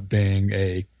ended up being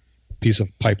a piece of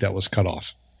pipe that was cut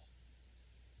off.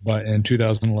 But in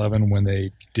 2011, when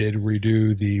they did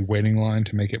redo the waiting line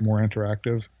to make it more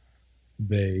interactive,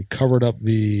 they covered up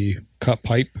the cut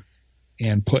pipe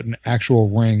and put an actual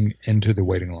ring into the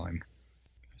waiting line.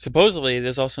 Supposedly,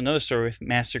 there's also another story with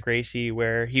Master Gracey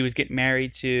where he was getting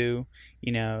married to,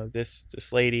 this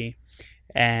lady,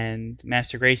 and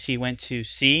Master Gracey went to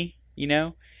sea,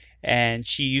 and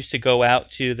she used to go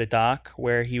out to the dock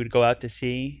where he would go out to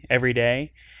sea every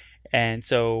day. And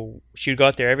so she would go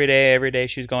out there every day.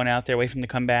 She was going out there, waiting for him to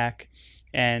come back,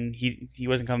 and he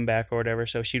wasn't coming back or whatever.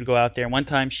 So she would go out there. And one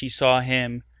time she saw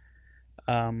him.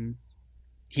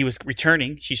 He was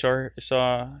returning. She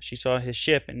saw his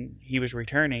ship, and he was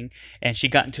returning. And she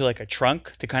got into like a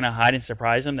trunk to kind of hide and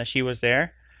surprise him that she was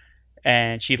there.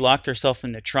 And she locked herself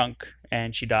in the trunk,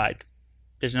 and she died.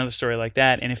 There's another story like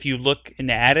that. And if you look in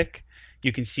the attic,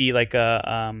 you can see like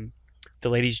the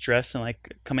lady's dress and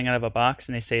like coming out of a box,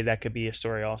 and they say that could be a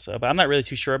story also. But I'm not really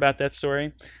too sure about that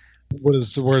story.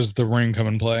 Where's the ring come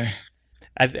in play?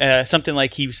 Something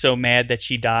like he was so mad that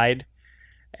she died,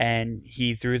 and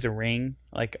he threw the ring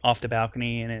like off the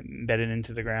balcony and it embedded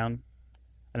into the ground.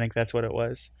 I think that's what it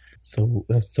was. So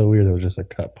that's so weird. It was just a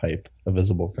cut pipe, a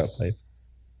visible cut pipe.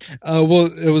 Well,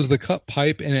 it was the cut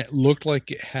pipe, and it looked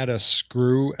like it had a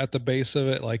screw at the base of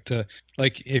it, like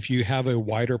if you have a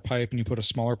wider pipe and you put a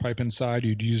smaller pipe inside,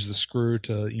 you'd use the screw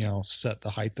to set the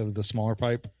height of the smaller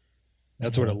pipe.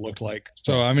 That's what it looked like.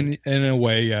 So I mean, in a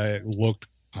way, yeah, it looked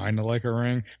kind of like a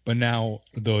ring, but now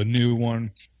the new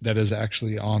one that is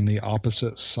actually on the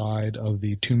opposite side of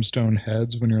the tombstone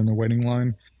heads when you're in the waiting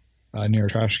line near a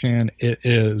trash can, it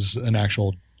is an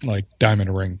actual like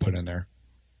diamond ring put in there.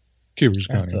 Cuber's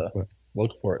I have County. to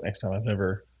look for it next time. I've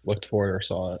never looked for it or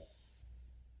saw it.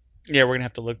 Yeah, we're gonna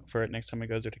have to look for it next time we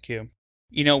go to the queue.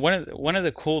 One of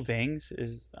the cool things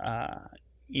is, I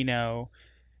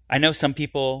know some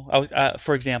people.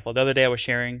 For example, the other day I was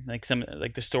sharing like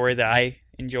the story that I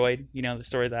enjoyed, the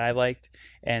story that I liked,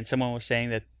 and someone was saying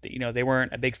that they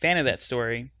weren't a big fan of that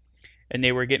story, and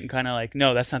they were getting kind of like,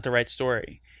 no, that's not the right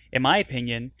story. In my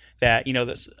opinion, that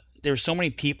there's so many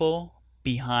people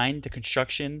behind the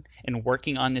construction and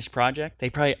working on this project. They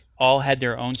probably all had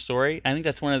their own story. I think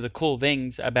that's one of the cool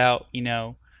things about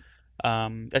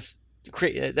that's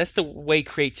the way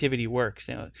creativity works.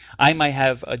 I might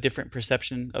have a different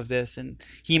perception of this, and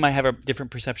he might have a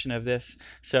different perception of this.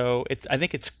 So I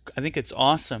think it's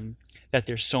awesome that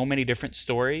there's so many different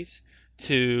stories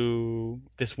to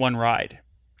this one ride.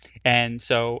 And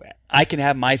so I can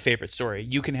have my favorite story.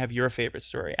 You can have your favorite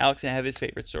story. Alex can have his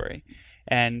favorite story.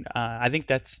 And I think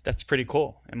that's pretty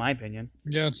cool, in my opinion.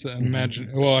 Yeah, it's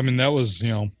Well, I mean, that was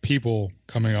people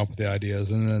coming up with the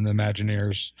ideas, and then the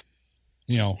Imagineers,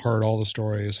 heard all the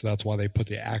stories. So that's why they put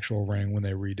the actual ring when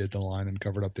they redid the line and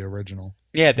covered up the original.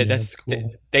 Yeah, that's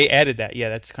cool. They added that. Yeah,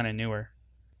 that's kind of newer.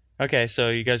 Okay, so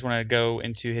you guys want to go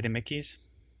into Hidden Mickeys?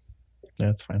 Yeah,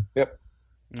 that's fine. Yep.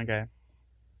 Okay.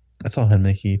 I saw Hidden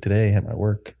Mickey today at my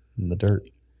work in the dirt.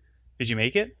 Did you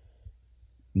make it?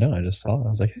 No, I just saw it. I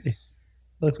was like, hey,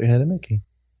 looks like Hidden Mickey.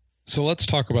 So let's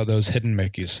talk about those hidden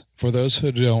Mickeys. For those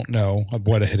who don't know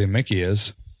what a hidden Mickey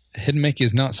is, a hidden Mickey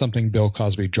is not something Bill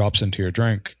Cosby drops into your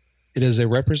drink. It is a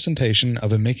representation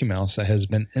of a Mickey Mouse that has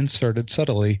been inserted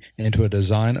subtly into a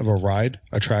design of a ride,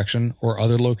 attraction, or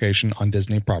other location on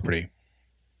Disney property.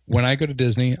 When I go to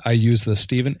Disney, I use the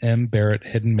Stephen M. Barrett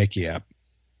Hidden Mickey app.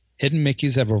 Hidden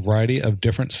Mickeys have a variety of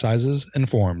different sizes and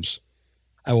forms.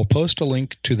 I will post a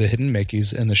link to the Hidden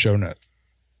Mickeys in the show note.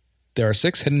 There are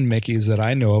 6 hidden Mickeys that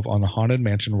I know of on the Haunted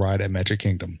Mansion ride at Magic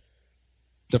Kingdom.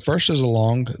 The first is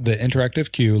along the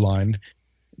interactive queue line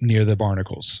near the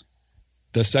barnacles.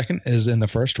 The second is in the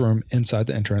first room inside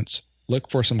the entrance.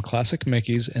 Look for some classic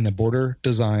Mickeys in the border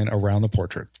design around the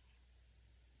portrait.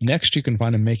 Next, you can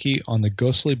find a Mickey on the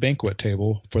ghostly banquet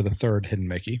table for the third hidden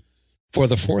Mickey. For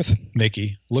the fourth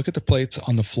Mickey, look at the plates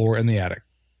on the floor in the attic.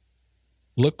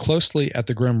 Look closely at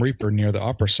the Grim Reaper near the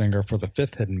opera singer for the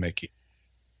fifth hidden Mickey.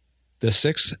 The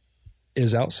sixth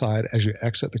is outside as you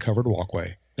exit the covered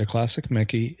walkway. The classic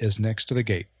Mickey is next to the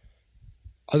gate.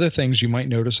 Other things you might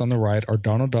notice on the ride are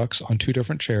Donald Ducks on 2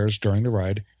 different chairs during the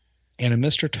ride, and a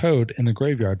Mr. Toad in the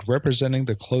graveyard representing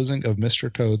the closing of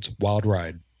Mr. Toad's Wild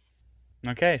Ride.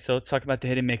 Okay, so let's talk about the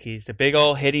hidden Mickeys. The big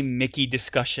old hidden Mickey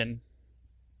discussion.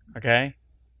 Okay?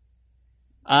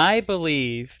 I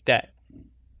believe that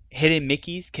hidden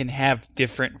Mickeys can have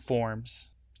different forms.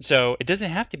 So it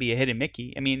doesn't have to be a hidden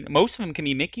Mickey. I mean, most of them can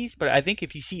be Mickeys, but I think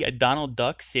if you see a Donald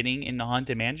Duck sitting in the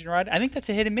Haunted Mansion ride, I think that's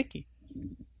a hidden Mickey.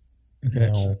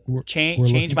 Okay. No.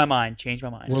 Change my mind. Change my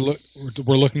mind.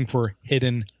 We're looking for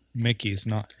hidden Mickeys,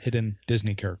 not hidden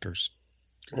Disney characters.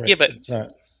 Right. Yeah, but it's not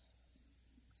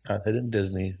hidden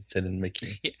Disney. It's hidden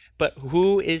Mickey. Yeah, but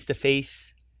who is the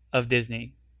face of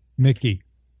Disney? Mickey.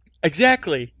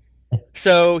 Exactly.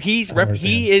 So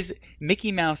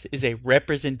Mickey Mouse is a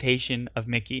representation of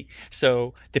Mickey.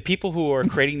 So the people who are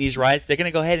creating these rides, they're going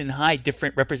to go ahead and hide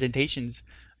different representations.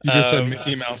 You just said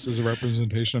Mickey Mouse is a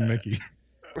representation of Mickey.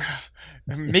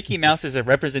 Mickey Mouse is a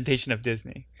representation of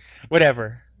Disney.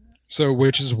 Whatever. So,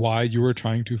 which is why you were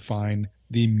trying to find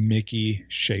the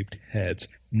Mickey-shaped heads.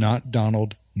 Not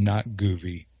Donald, not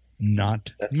Goofy,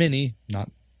 not Minnie, not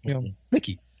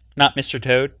Mickey. Not Mr.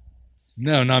 Toad?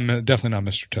 No, definitely not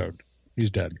Mr. Toad. He's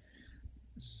dead.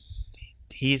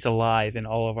 He's alive in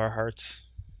all of our hearts.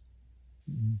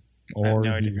 Or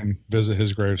you can visit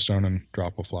his gravestone and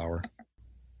drop a flower.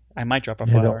 I might drop a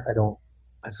flower.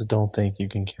 I just don't think you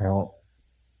can count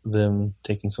them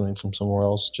taking something from somewhere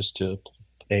else just to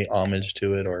pay homage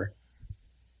to it or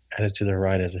add it to their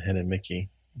ride as a hidden Mickey.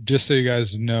 Just so you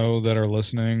guys know that are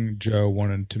listening, Joe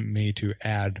wanted me to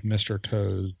add Mr.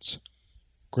 Toad's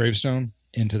gravestone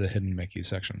into the hidden Mickey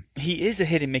section. He is a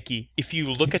hidden Mickey. If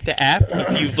you look at the app,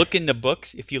 if you look in the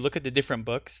books, if you look at the different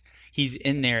books, he's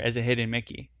in there as a hidden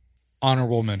Mickey.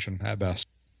 Honorable mention at best.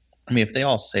 I mean, if they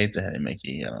all say it's a Hidden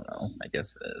Mickey, I don't know. I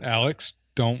guess it is. Alex,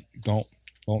 don't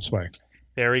sway.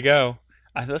 There we go.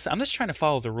 I'm just trying to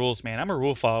follow the rules, man. I'm a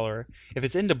rule follower. If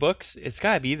it's in the books, it's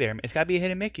gotta be there. It's gotta be a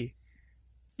hidden Mickey.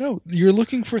 No, you're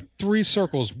looking for 3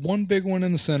 circles, one big one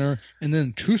in the center, and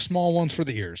then 2 small ones for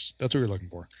the ears. That's what you're looking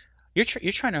for. You're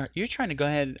trying to go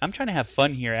ahead. I'm trying to have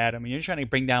fun here, Adam, and you're trying to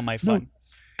bring down my fun.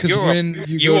 Because when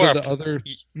you go to the other,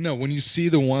 when you see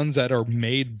the ones that are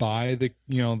made by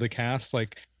the cast,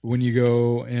 like when you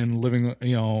go and living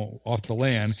off the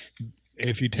land,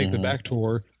 if you take the back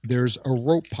tour, there's a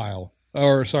rope pile,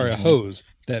 or sorry, a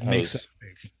hose that makes it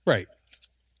big. Right.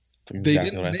 That's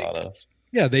exactly what I thought of.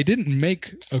 Yeah, they didn't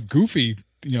make a goofy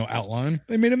outline.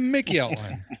 They made a Mickey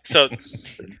outline. So,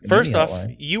 first off,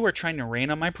 you were trying to rain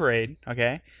on my parade,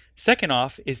 okay? Second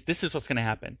off, this is what's going to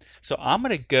happen. So, I'm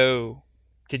going to go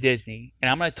to Disney, and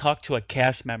I'm going to talk to a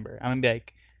cast member. I'm going to be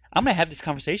like, I'm going to have this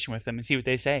conversation with them and see what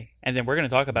they say. And then we're going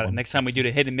to talk about it. Next time we do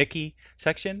the Hidden Mickey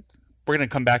section, we're going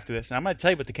to come back to this. And I'm going to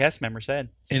tell you what the cast member said.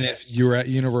 And if you were at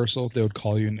Universal, they would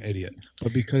call you an idiot.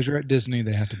 But because you're at Disney,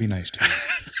 they have to be nice to you.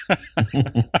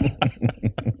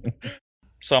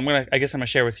 So I guess I'm gonna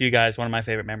share with you guys one of my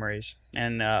favorite memories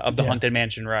and of the Haunted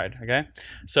Mansion ride. Okay,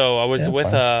 so I was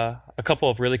with a couple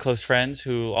of really close friends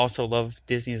who also love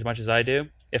Disney as much as I do,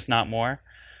 if not more.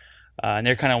 And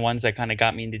they're kind of ones that kind of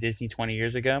got me into Disney 20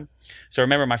 years ago. So I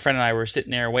remember my friend and I were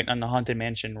sitting there waiting on the Haunted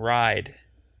Mansion ride,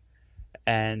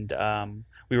 and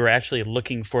we were actually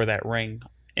looking for that ring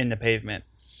in the pavement.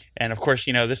 And of course,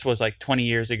 this was like 20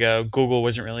 years ago. Google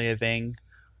wasn't really a thing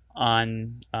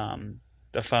on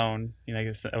the phone.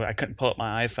 I couldn't pull up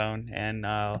my iPhone and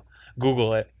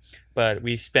Google it, but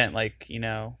we spent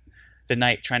the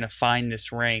night trying to find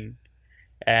this ring,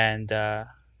 and it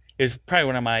was probably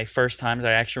one of my first times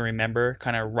I actually remember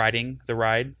kind of riding the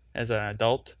ride as an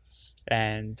adult.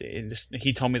 And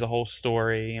he told me the whole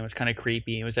story, and it was kind of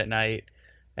creepy. It was at night,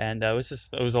 and it was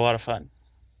a lot of fun.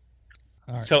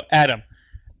 All right. So Adam,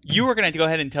 you were going to go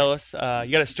ahead and tell us. You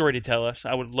got a story to tell us.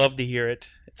 I would love to hear it.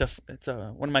 It's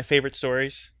one of my favorite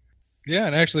stories. Yeah,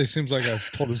 it actually seems like I've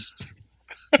told us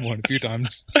one a few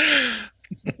times.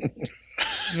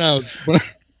 No,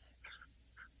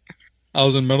 I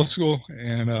was in middle school,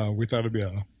 and we thought it'd be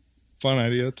a fun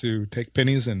idea to take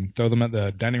pennies and throw them at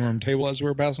the dining room table as we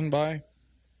were passing by.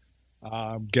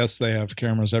 Guess they have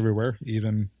cameras everywhere,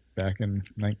 even back in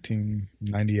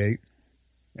 1998.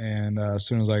 And as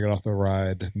soon as I got off the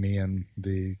ride, me and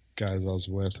the guys I was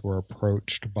with were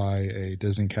approached by a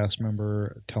Disney cast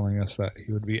member telling us that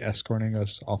he would be escorting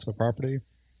us off the property.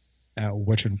 At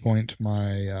which point,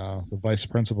 the vice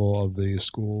principal of the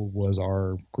school was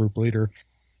our group leader,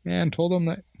 and told him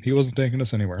that he wasn't taking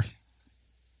us anywhere.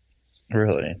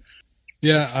 Really?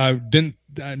 Yeah,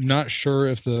 I'm not sure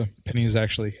if the pennies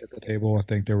actually hit the table. I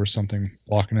think there was something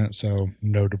blocking it, so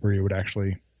no debris would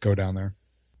actually go down there.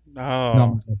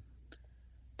 Oh,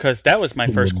 because that was my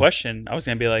first question. I was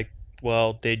going to be like,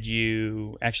 well, did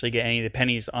you actually get any of the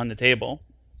pennies on the table?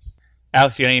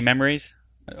 Alex, you got any memories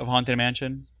of Haunted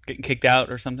Mansion? Getting kicked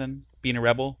out or something? Being a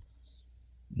rebel?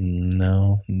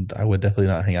 No, I would definitely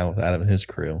not hang out with Adam and his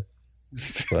crew.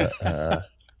 But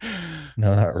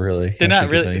no, not really. They're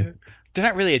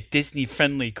not really a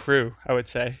Disney-friendly crew, I would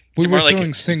say. We were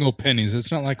throwing single pennies.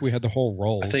 It's not like we had the whole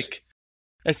rolls.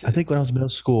 I think when I was in middle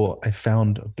school, I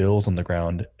found bills on the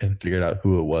ground and figured out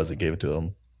who it was and gave it to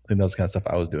them. I think that was the kind of stuff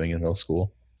I was doing in middle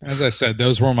school. As I said,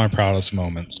 those were my proudest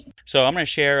moments. So I'm going to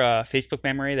share a Facebook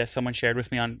memory that someone shared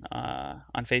with me on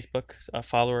Facebook, a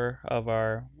follower of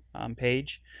our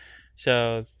page.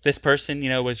 So this person,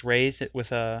 was raised in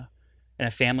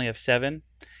a family of 7,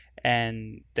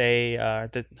 and they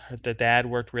the dad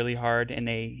worked really hard, and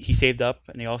he saved up,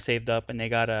 and they all saved up, and they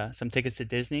got some tickets to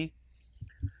Disney.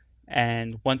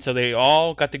 And so they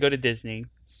all got to go to Disney,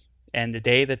 and the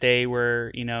day that they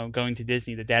were, going to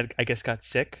Disney, the dad, I guess, got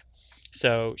sick.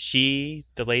 So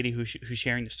the lady who's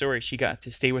sharing the story, she got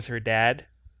to stay with her dad,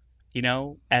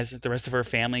 as the rest of her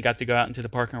family got to go out into the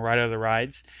park and ride all the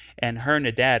rides. And her and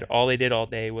the dad, all they did all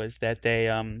day was that they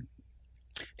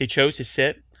chose to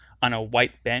sit on a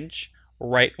white bench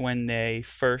right when you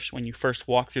first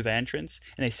walk through the entrance,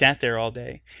 and they sat there all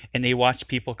day, and they watched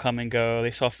people come and go.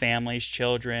 They saw families,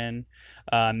 children.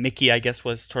 Mickey, I guess,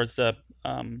 was towards the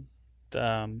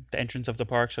entrance of the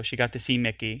park, so she got to see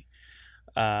Mickey.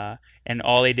 And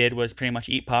all they did was pretty much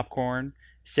eat popcorn,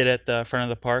 sit at the front of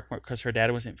the park because her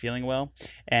dad wasn't feeling well,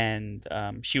 and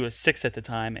she was 6 at the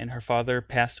time, and her father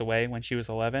passed away when she was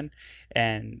 11,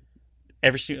 and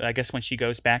I guess when she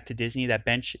goes back to Disney, that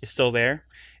bench is still there,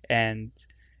 and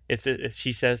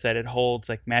she says that it holds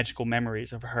like magical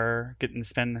memories of her getting to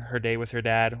spend her day with her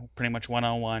dad, pretty much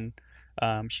one-on-one,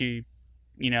 She,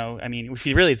 I mean, if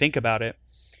you really think about it,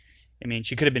 I mean,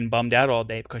 she could have been bummed out all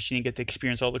day because she didn't get to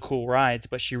experience all the cool rides,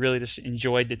 but she really just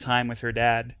enjoyed the time with her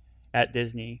dad at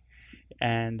Disney.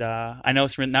 And I know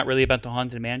it's not really about the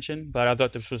Haunted Mansion, but I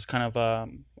thought this was kind of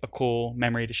a cool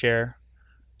memory to share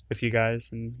with you guys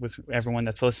and with everyone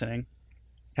that's listening.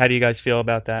 How do you guys feel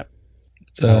about that?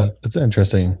 It's an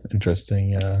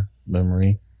interesting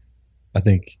memory. I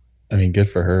mean, good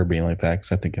for her being like that.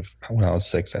 Because I think when I was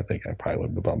 6, I think I probably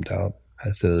would be bummed out.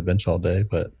 I'd sit at the bench all day,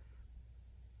 but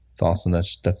it's awesome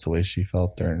that's the way she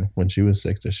felt during when she was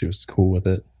 6. That she was cool with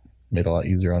it. Made it a lot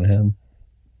easier on him.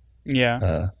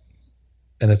 Yeah.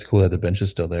 And it's cool that the bench is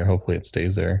still there. Hopefully, it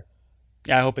stays there.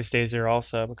 Yeah, I hope it stays there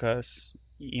also because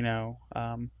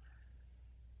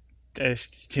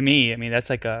to me, I mean, that's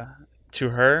like to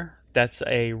her, that's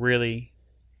a really,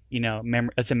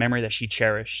 that's a memory that she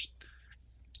cherished.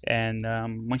 And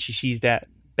when she sees that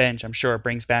bench, I'm sure it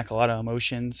brings back a lot of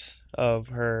emotions of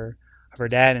her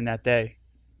dad in that day.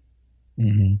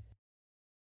 Mm-hmm.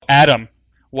 Adam,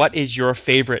 what is your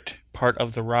favorite part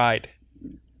of the ride?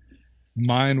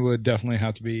 Mine would definitely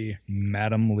have to be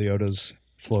Madame Leota's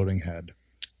floating head.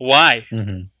 Why?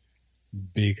 Mm-hmm.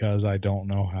 Because I don't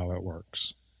know how it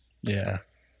works. Yeah.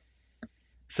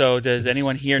 So does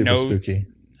anyone here know? Spooky.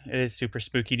 It is super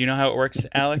spooky. Do you know how it works,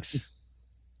 Alex?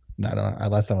 No,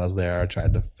 last time I was there, I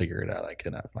tried to figure it out. I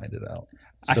could not find it out.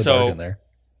 So dark in there.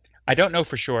 I don't know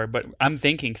for sure, but I'm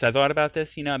thinking, because I thought about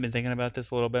this, I've been thinking about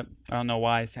this a little bit. I don't know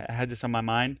why. I had this on my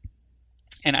mind.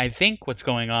 And I think what's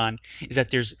going on is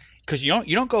that because you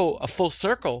don't go a full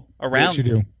circle around. Yes,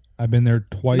 you do. I've been there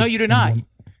twice. No, you do not.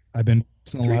 I've been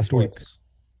in the last week.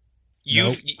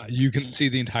 You can see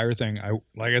the entire thing.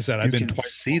 Like I said, I've been twice. You can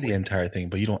see the entire thing,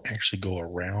 but you don't actually go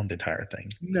around the entire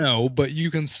thing. No, but you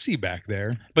can see back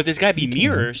there. But there's got to be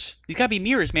mirrors. There's got to be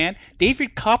mirrors, man.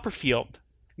 David Copperfield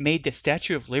made the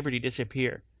Statue of Liberty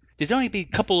disappear. There's only be a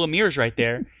couple of mirrors right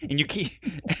there, and you keep.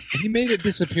 He made it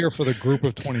disappear for the group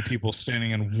of 20 people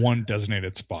standing in one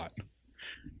designated spot.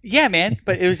 Yeah, man,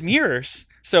 but it was mirrors.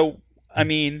 So I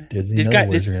mean, Disney knows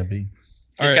where you're gonna be.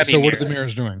 All right, so what are the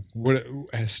mirrors doing?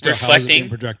 Reflecting.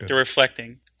 Projected? They're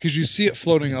reflecting. Because you see it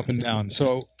floating up and down.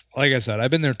 So, like I said,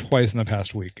 I've been there twice in the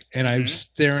past week, and I'm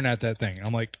staring at that thing.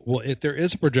 I'm like, well, if there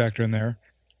is a projector in there,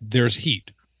 there's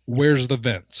heat. Where's the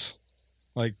vents?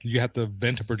 Like, you have to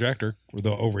vent a projector with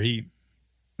the overheat.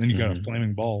 Then you got a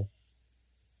flaming ball.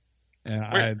 And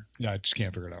I just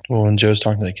can't figure it out. Well, when Joe's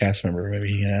talking to the cast member, maybe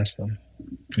he can ask them.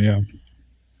 Yeah.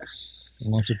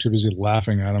 Unless they're too busy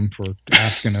laughing at him for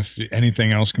asking if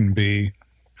anything else can be.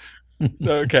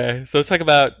 Okay, so let's talk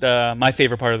about my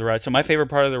favorite part of the ride. So my favorite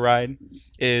part of the ride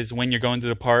is when you're going to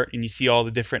the park and you see all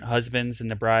the different husbands and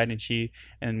the bride,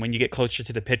 and when you get closer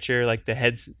to the picture, like the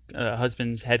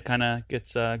husband's head kind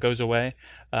of goes away.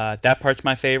 That part's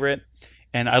my favorite,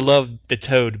 and I love the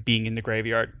toad being in the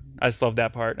graveyard. I just love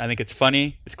that part. I think it's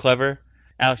funny, it's clever.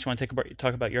 Alex, you want to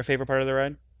talk about your favorite part of the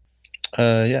ride?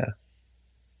 Yeah.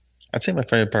 I'd say my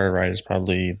favorite part of the ride is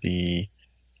probably the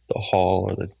hall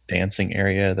or the dancing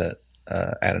area that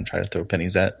Adam tried to throw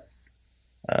pennies at.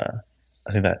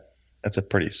 I think that's a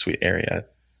pretty sweet area.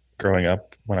 Growing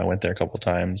up, when I went there a couple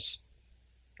times,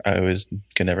 I always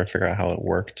could never figure out how it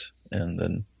worked. And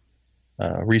then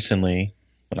recently,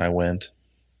 when I went,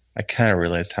 I kind of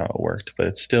realized how it worked. But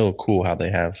it's still cool how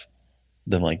they have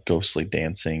them like ghostly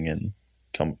dancing and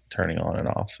turning on and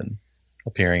off and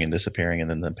appearing and disappearing,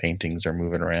 and then the paintings are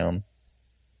moving around,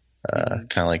 kind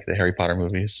of like the Harry Potter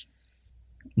movies.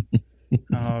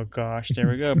 Oh gosh, there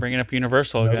we go, bringing up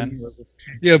Universal again.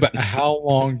 Yeah, but how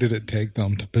long did it take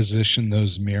them to position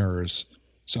those mirrors?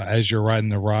 So as you're riding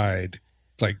the ride,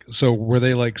 it's like, so were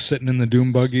they like sitting in the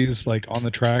doom buggies, like on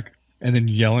the track, and then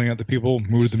yelling at the people,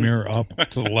 move the mirror up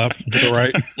to the left, to the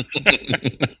right?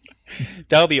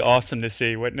 That would be awesome to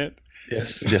see, wouldn't it?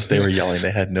 Yes, they were yelling.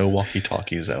 They had no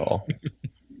walkie-talkies at all.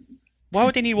 Why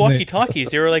would they need walkie-talkies?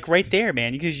 They were like right there,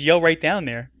 man. You could just yell right down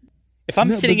there. If I'm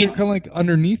sitting in, kind of like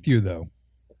underneath you, though.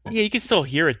 Yeah, you can still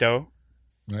hear it though.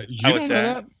 Right. You don't know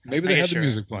that? Maybe they had the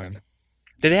music playing.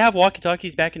 Did they have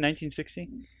walkie-talkies back in 1960?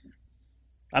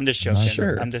 I'm just joking.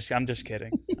 Sure. I'm just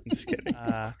kidding.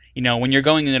 When you're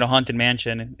going into the Haunted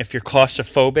Mansion, if you're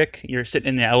claustrophobic, you're sitting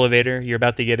in the elevator, you're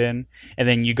about to get in, and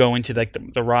then you go into like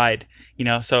the ride.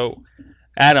 So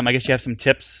Adam, I guess you have some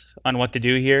tips on what to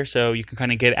do here, so you can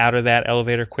kind of get out of that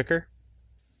elevator quicker.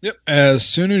 Yep. As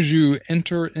soon as you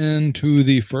enter into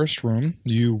the first room,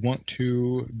 you want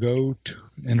to go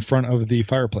in front of the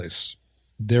fireplace.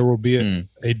 There will be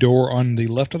a door on the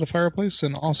left of the fireplace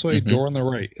and also a door on the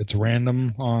right. It's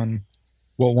random on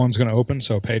what one's going to open,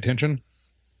 so pay attention.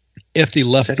 If the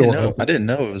left door opens, I didn't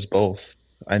know it was both.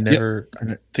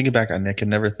 Thinking back, I can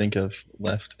never think of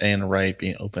left and right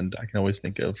being opened. I can always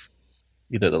think of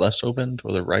either the left opened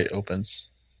or the right opens.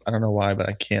 I don't know why, but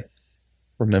I can't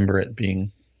remember it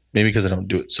being, maybe because I don't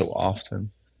do it so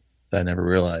often that I never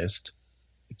realized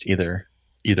it's either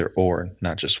or,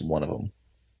 not just one of them.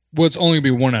 Well, it's only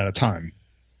be one at a time.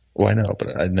 Well, I know,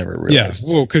 but I never realized.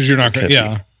 Yeah, well, because you're not going to,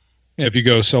 yeah. If you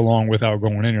go so long without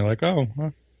going in, you're like, oh,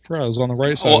 I forgot I was on the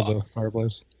right side of the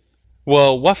fireplace.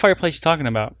 Well, what fireplace are you talking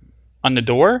about? On the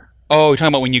door? Oh, you're talking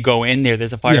about when you go in there,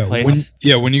 there's a fireplace?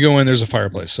 When you go in, there's a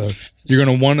fireplace. So you're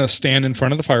going to want to stand in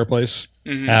front of the fireplace,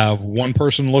 have one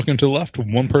person looking to the left,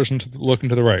 one person looking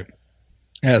to the right.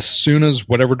 As soon as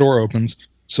whatever door opens,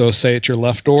 so say it's your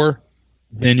left door,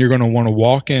 then you're going to want to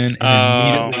walk in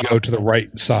and immediately go to the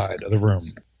right side of the room,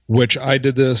 which I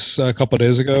did this a couple of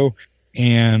days ago,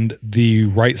 and the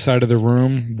right side of the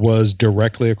room was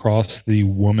directly across the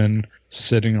woman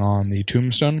sitting on the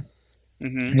tombstone.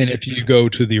 And if you go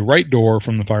to the right door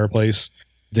from the fireplace,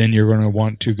 then you're going to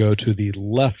want to go to the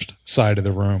left side of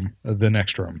the room, the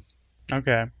next room.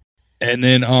 Okay. And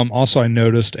then also I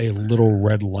noticed a little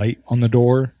red light on the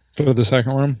door for the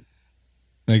second room.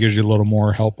 That gives you a little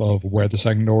more help of where the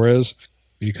second door is,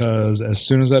 because as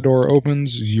soon as that door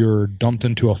opens, you're dumped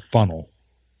into a funnel.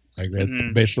 Like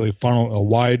basically a funnel,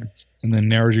 wide, and then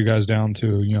narrows you guys down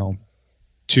to,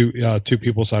 two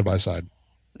people side by side.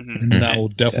 And that will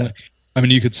definitely... Yeah. I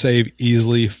mean, you could save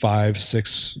easily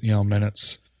 5-6,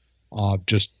 minutes,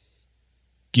 just,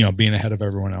 being ahead of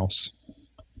everyone else.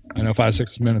 I know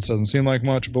 5-6 minutes doesn't seem like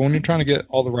much, but when you're trying to get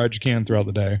all the rides you can throughout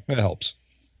the day, it helps.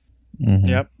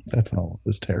 Yep. That funnel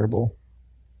was terrible.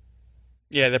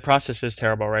 Yeah, the process is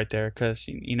terrible right there because,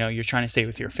 you're trying to stay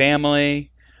with your family.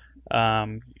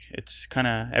 It's kind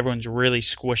of, everyone's really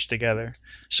squished together.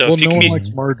 So if you no one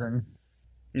likes merging.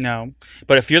 No,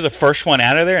 but if you're the first one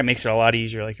out of there, it makes it a lot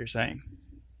easier, like you're saying.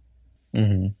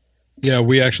 Yeah,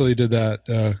 we actually did that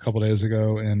a couple of days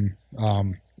ago, and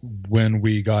when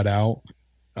we got out,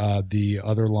 the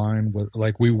other line was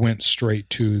we went straight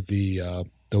to the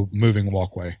moving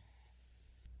walkway.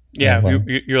 Yeah,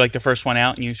 you're like the first one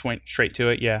out, and you just went straight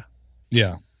to it. Yeah.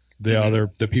 Yeah,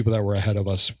 the people that were ahead of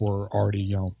us were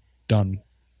already done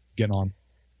getting on.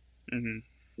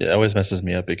 Yeah, it always messes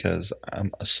me up because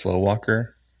I'm a slow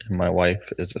walker. And my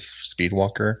wife is a speed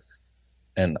walker,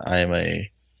 and I'm a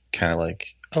kind of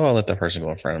like, I'll let that person go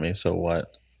in front of me, so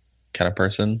what kind of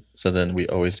person. So then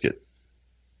people always get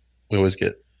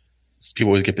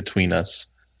between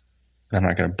us, and I'm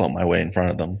not going to bump my way in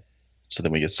front of them. So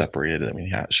then we get separated,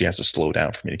 and she has to slow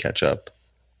down for me to catch up.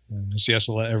 And she has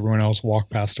to let everyone else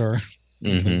walk past her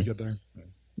until you get there.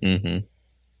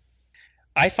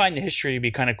 I find the history to be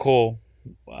kind of cool.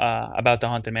 About the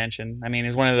Haunted Mansion. I mean, it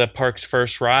was one of the park's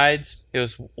first rides.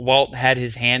 Walt had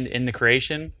his hand in the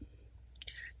creation.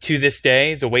 To this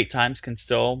day, the wait times can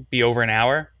still be over an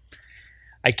hour.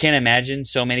 I can't imagine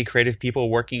so many creative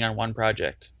people working on one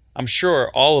project. I'm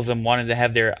sure all of them wanted to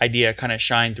have their idea kind of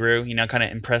shine through, kind of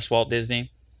impress Walt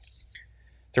Disney.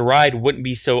 The ride wouldn't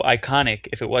be so iconic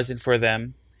if it wasn't for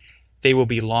them. They will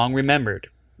be long remembered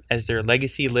as their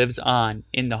legacy lives on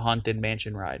in the Haunted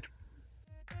Mansion ride.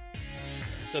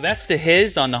 So that's the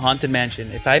his on the Haunted Mansion.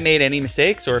 If I made any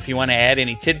mistakes or if you want to add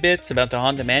any tidbits about the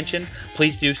Haunted Mansion,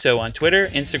 please do so on Twitter,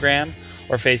 Instagram,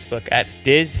 or Facebook at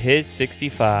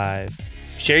DizHiz65.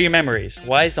 Share your memories.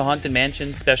 Why is the Haunted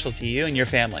Mansion special to you and your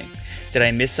family? Did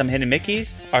I miss some hidden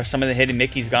Mickeys? Are some of the hidden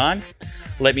Mickeys gone?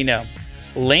 Let me know.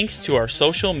 Links to our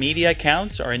social media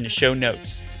accounts are in the show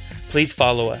notes. Please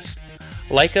follow us.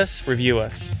 Like us, review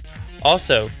us.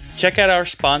 Also, check out our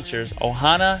sponsors,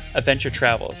 Ohana Adventure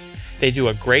Travels. They do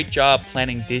a great job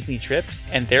planning Disney trips,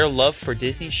 and their love for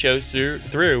Disney shows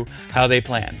through how they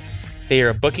plan. They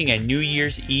are booking a New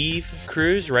Year's Eve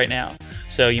cruise right now,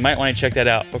 so you might want to check that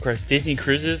out because Disney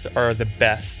cruises are the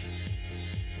best.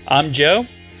 I'm Joe.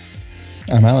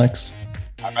 I'm Alex.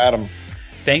 I'm Adam.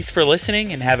 Thanks for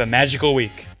listening and have a magical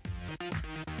week.